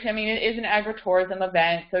consideration, I mean, it is an agritourism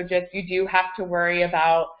event, so just you do have to worry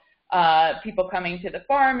about people coming to the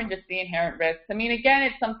farm and just the inherent risks. I mean, again,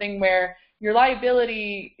 it's something where your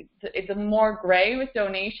liability, it's a more gray with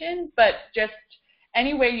donations, but just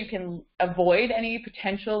any way you can avoid any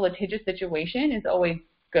potential litigious situation is always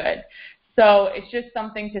good. So it's just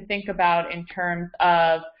something to think about in terms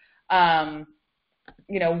of,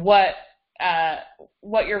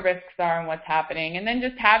 what your risks are and what's happening, and then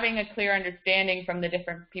just having a clear understanding from the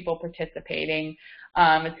different people participating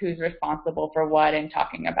as who's responsible for what, and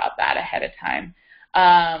talking about that ahead of time.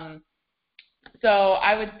 So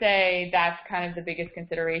I would say that's kind of the biggest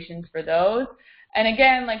considerations for those. And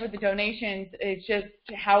again, like with the donations, it's just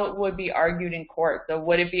how it would be argued in court. So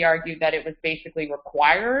would it be argued that it was basically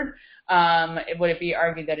required? Would it be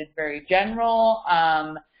argued that it's very general?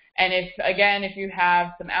 And if you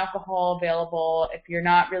have some alcohol available, if you're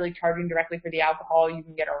not really charging directly for the alcohol, you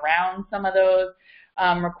can get around some of those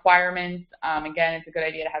requirements. Again, it's a good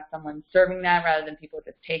idea to have someone serving that rather than people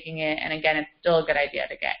just taking it. And again, it's still a good idea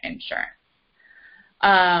to get insurance.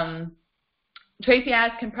 Tracy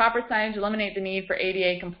asks, can proper signage eliminate the need for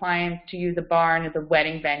ADA compliance to use a barn as a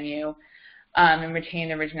wedding venue and retain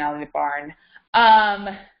the originality of the barn?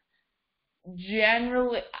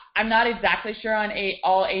 Generally, I'm not exactly sure on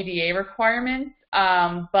all ADA requirements,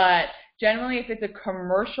 but generally if it's a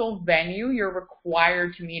commercial venue, you're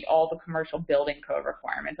required to meet all the commercial building code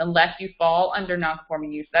requirements unless you fall under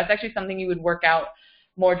non-conforming use. That's actually something you would work out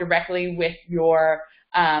more directly with your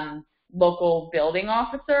local building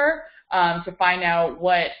officer to find out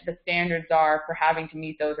what the standards are for having to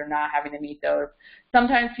meet those or not having to meet those.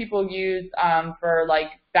 Sometimes people use for like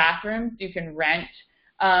bathrooms, you can rent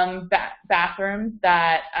bathrooms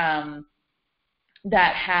that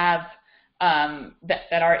have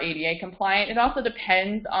that are ADA compliant. It also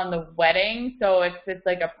depends on the wedding. So if it's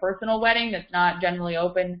like a personal wedding that's not generally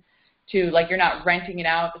open to, like, you're not renting it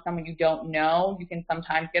out to someone you don't know, you can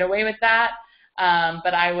sometimes get away with that.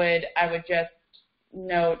 But I would just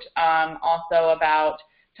note also about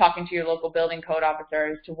talking to your local building code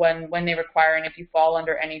officers to when they require and if you fall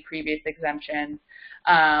under any previous exemptions,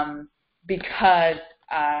 because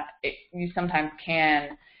you sometimes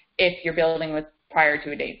can if your building was prior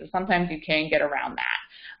to a date. So sometimes you can get around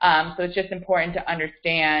that. So it's just important to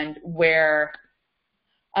understand where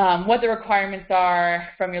what the requirements are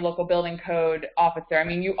from your local building code officer. I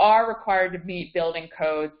mean, you are required to meet building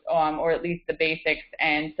codes, or at least the basics.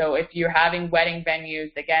 And so if you're having wedding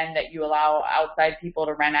venues, again, that you allow outside people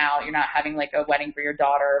to rent out, you're not having like a wedding for your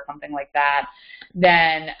daughter or something like that,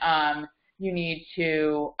 then you need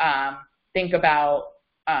to think about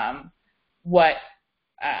what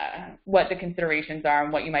what the considerations are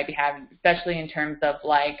and what you might be having, especially in terms of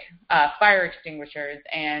like fire extinguishers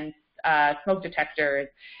and smoke detectors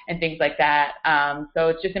and things like that. So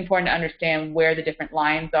it's just important to understand where the different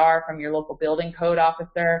lines are from your local building code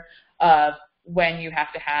officer of when you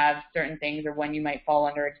have to have certain things or when you might fall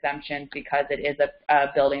under exemptions because it is a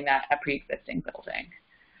building a pre-existing building.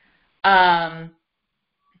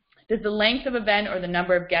 Does the length of event or the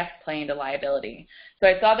number of guests play into liability? So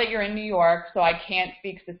I saw that you're in New York, so I can't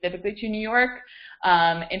speak specifically to New York.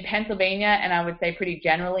 In Pennsylvania, and I would say pretty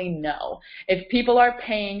generally, no. If people are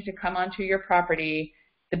paying to come onto your property,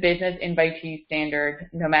 the business invitee standard,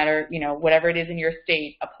 no matter, whatever it is in your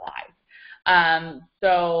state, applies.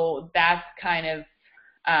 So that's kind of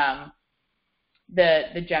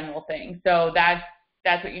the general thing. So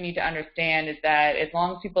that's what you need to understand, is that as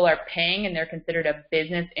long as people are paying and they're considered a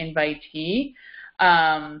business invitee,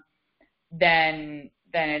 then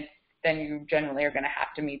you generally are going to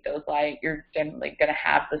have to meet those you're generally going to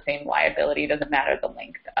have the same liability. It doesn't matter the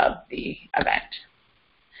length of the event.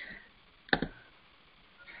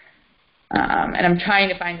 And I'm trying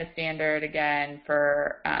to find the standard again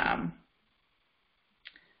for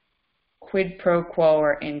quid pro quo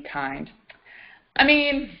or in kind. I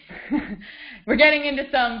mean, we're getting into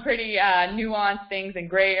some pretty nuanced things and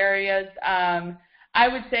gray areas. I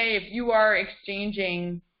would say if you are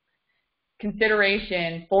exchanging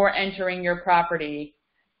consideration for entering your property,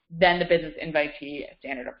 then the business invitee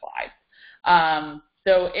standard applies.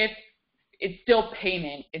 So if it's still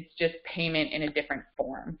payment, it's just payment in a different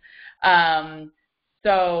form.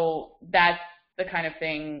 So that's the kind of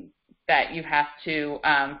thing that you have to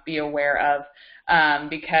be aware of,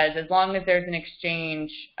 because as long as there's an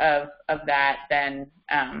exchange of that, then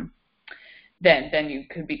you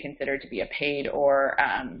could be considered to be a paid or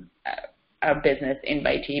a business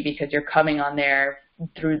invitee because you're coming on there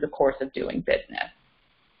through the course of doing business.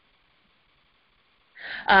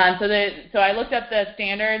 So I looked up the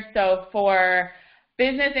standards. So for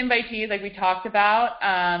business invitees, like we talked about,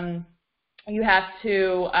 you have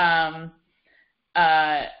to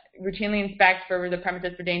routinely inspect for the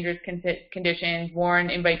premises for dangerous conditions, warn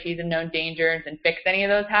invitees of known dangers, and fix any of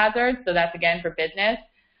those hazards. So that's, again, for business.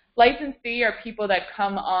 Licensee are people that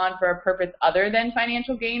come on for a purpose other than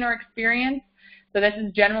financial gain or experience. So this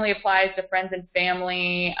generally applies to friends and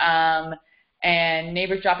family and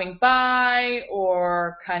neighbors dropping by,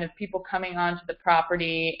 or kind of people coming onto the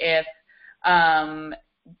property if and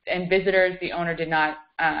visitors the owner did not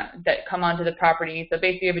that come onto the property. So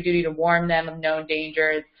basically you have a duty to warn them of known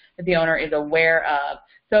dangers that the owner is aware of.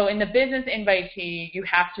 So in the business invitee, you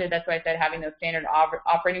have to, that's why I said having those standard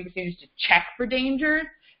operating procedures to check for dangers.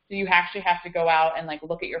 So you actually have to go out and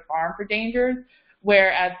look at your farm for dangers,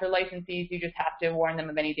 whereas for licensees, you just have to warn them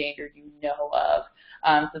of any dangers you know of.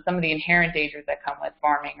 So some of the inherent dangers that come with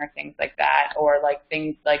farming or things like that, or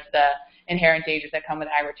things like the inherent dangers that come with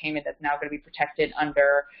agritainment that's now going to be protected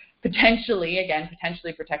under, potentially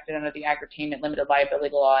protected under the Agritainment Limited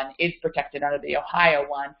Liability Law and is protected under the Ohio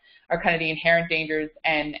one, are kind of the inherent dangers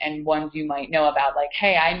and ones you might know about, like,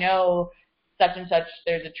 hey, I know such and such,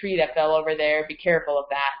 there's a tree that fell over there, be careful of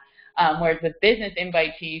that. Whereas with business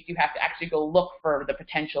invitees, you have to actually go look for the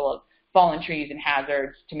potential of fallen trees and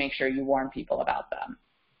hazards to make sure you warn people about them.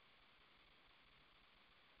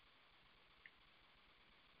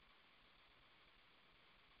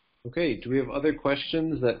 Okay, do we have other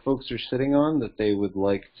questions that folks are sitting on that they would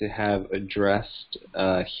like to have addressed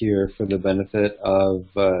here for the benefit of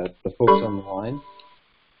the folks on the line?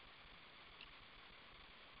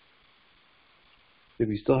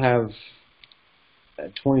 We still have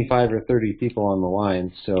 25 or 30 people on the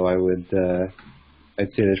line, so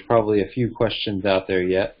I'd say there's probably a few questions out there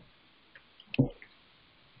yet.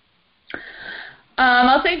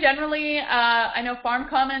 I'll say generally, I know Farm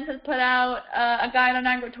Commons has put out a guide on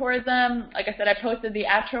agritourism. Like I said, I posted the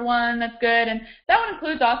ATRA one, that's good. And that one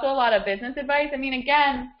includes also a lot of business advice. I mean,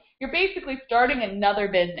 again, you're basically starting another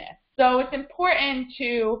business. So it's important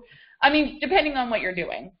to, depending on what you're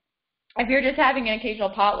doing. If you're just having an occasional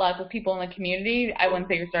potluck with people in the community, I wouldn't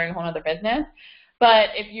say you're starting a whole other business. But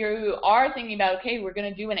if you are thinking about, okay, we're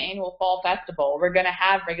going to do an annual fall festival, we're going to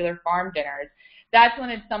have regular farm dinners, that's when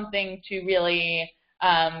it's something to really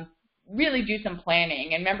do some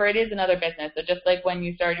planning. And remember, it is another business. So just like when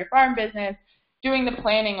you started your farm business, doing the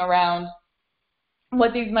planning around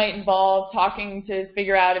what these might involve, talking to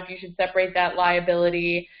figure out if you should separate that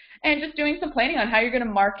liability, and just doing some planning on how you're going to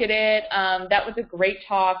market it. That was a great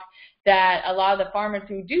talk that a lot of the farmers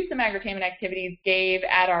who do some agritainment activities gave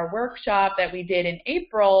at our workshop that we did in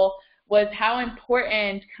April, was how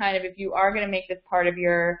important, kind of, if you are going to make this part of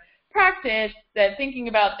your practice, that thinking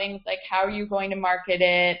about things like how are you going to market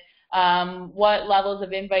it, what levels of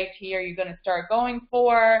invitee are you going to start going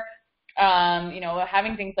for,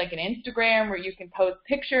 having things like an Instagram where you can post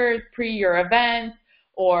pictures pre your event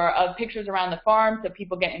or of pictures around the farm so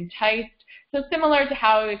people get enticed. So similar to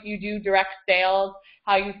how if you do direct sales,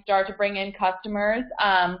 how you start to bring in customers,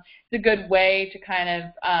 it's a good way to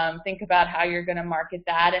kind of think about how you're going to market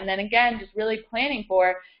that. And then again, just really planning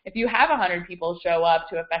for if you have 100 people show up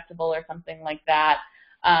to a festival or something like that,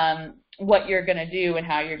 what you're going to do and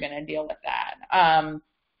how you're going to deal with that.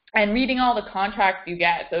 And reading all the contracts you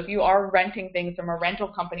get. So if you are renting things from a rental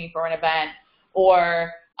company for an event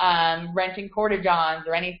or renting porta-johns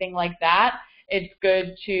or anything like that, it's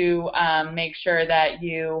good to make sure that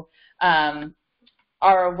you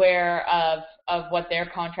are aware of what their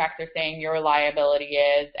contracts are saying your liability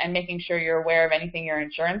is, and making sure you're aware of anything your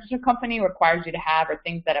insurance company requires you to have or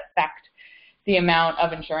things that affect the amount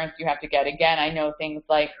of insurance you have to get. Again, I know things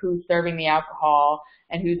like who's serving the alcohol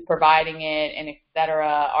and who's providing it and et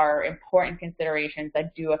cetera are important considerations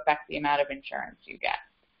that do affect the amount of insurance you get.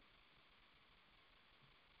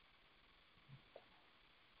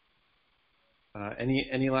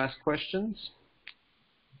 Any last questions?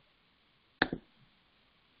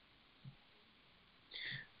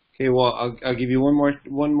 Okay, well, I'll give you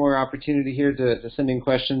one more opportunity here to send in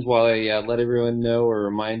questions while I let everyone know or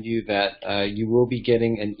remind you that you will be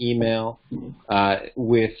getting an email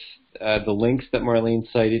with the links that Marlene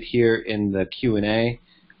cited here in the Q&A,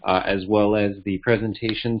 as well as the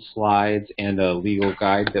presentation slides and a legal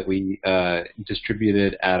guide that we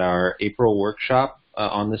distributed at our April workshop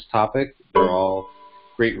on this topic. They're all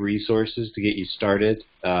great resources to get you started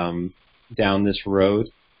down this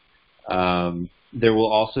road. There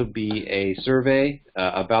will also be a survey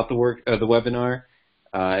about the webinar.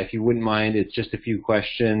 If you wouldn't mind, it's just a few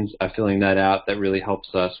questions. Filling that out, that really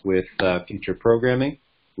helps us with future programming.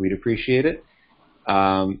 We'd appreciate it.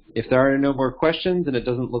 If there are no more questions, and it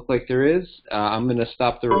doesn't look like there is, I'm going to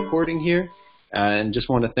stop the recording here and just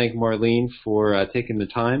want to thank Marlene for taking the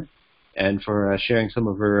time and for sharing some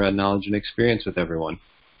of her knowledge and experience with everyone.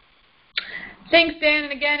 Thanks, Dan.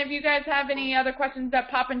 And again, if you guys have any other questions that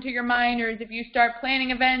pop into your mind, or if you start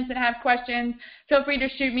planning events and have questions, feel free to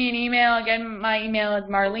shoot me an email. Again, my email is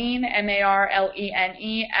Marlene,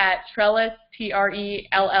 M-A-R-L-E-N-E, @Trellis,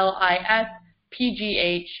 TRELLIS,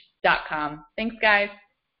 PGH.com. Thanks, guys.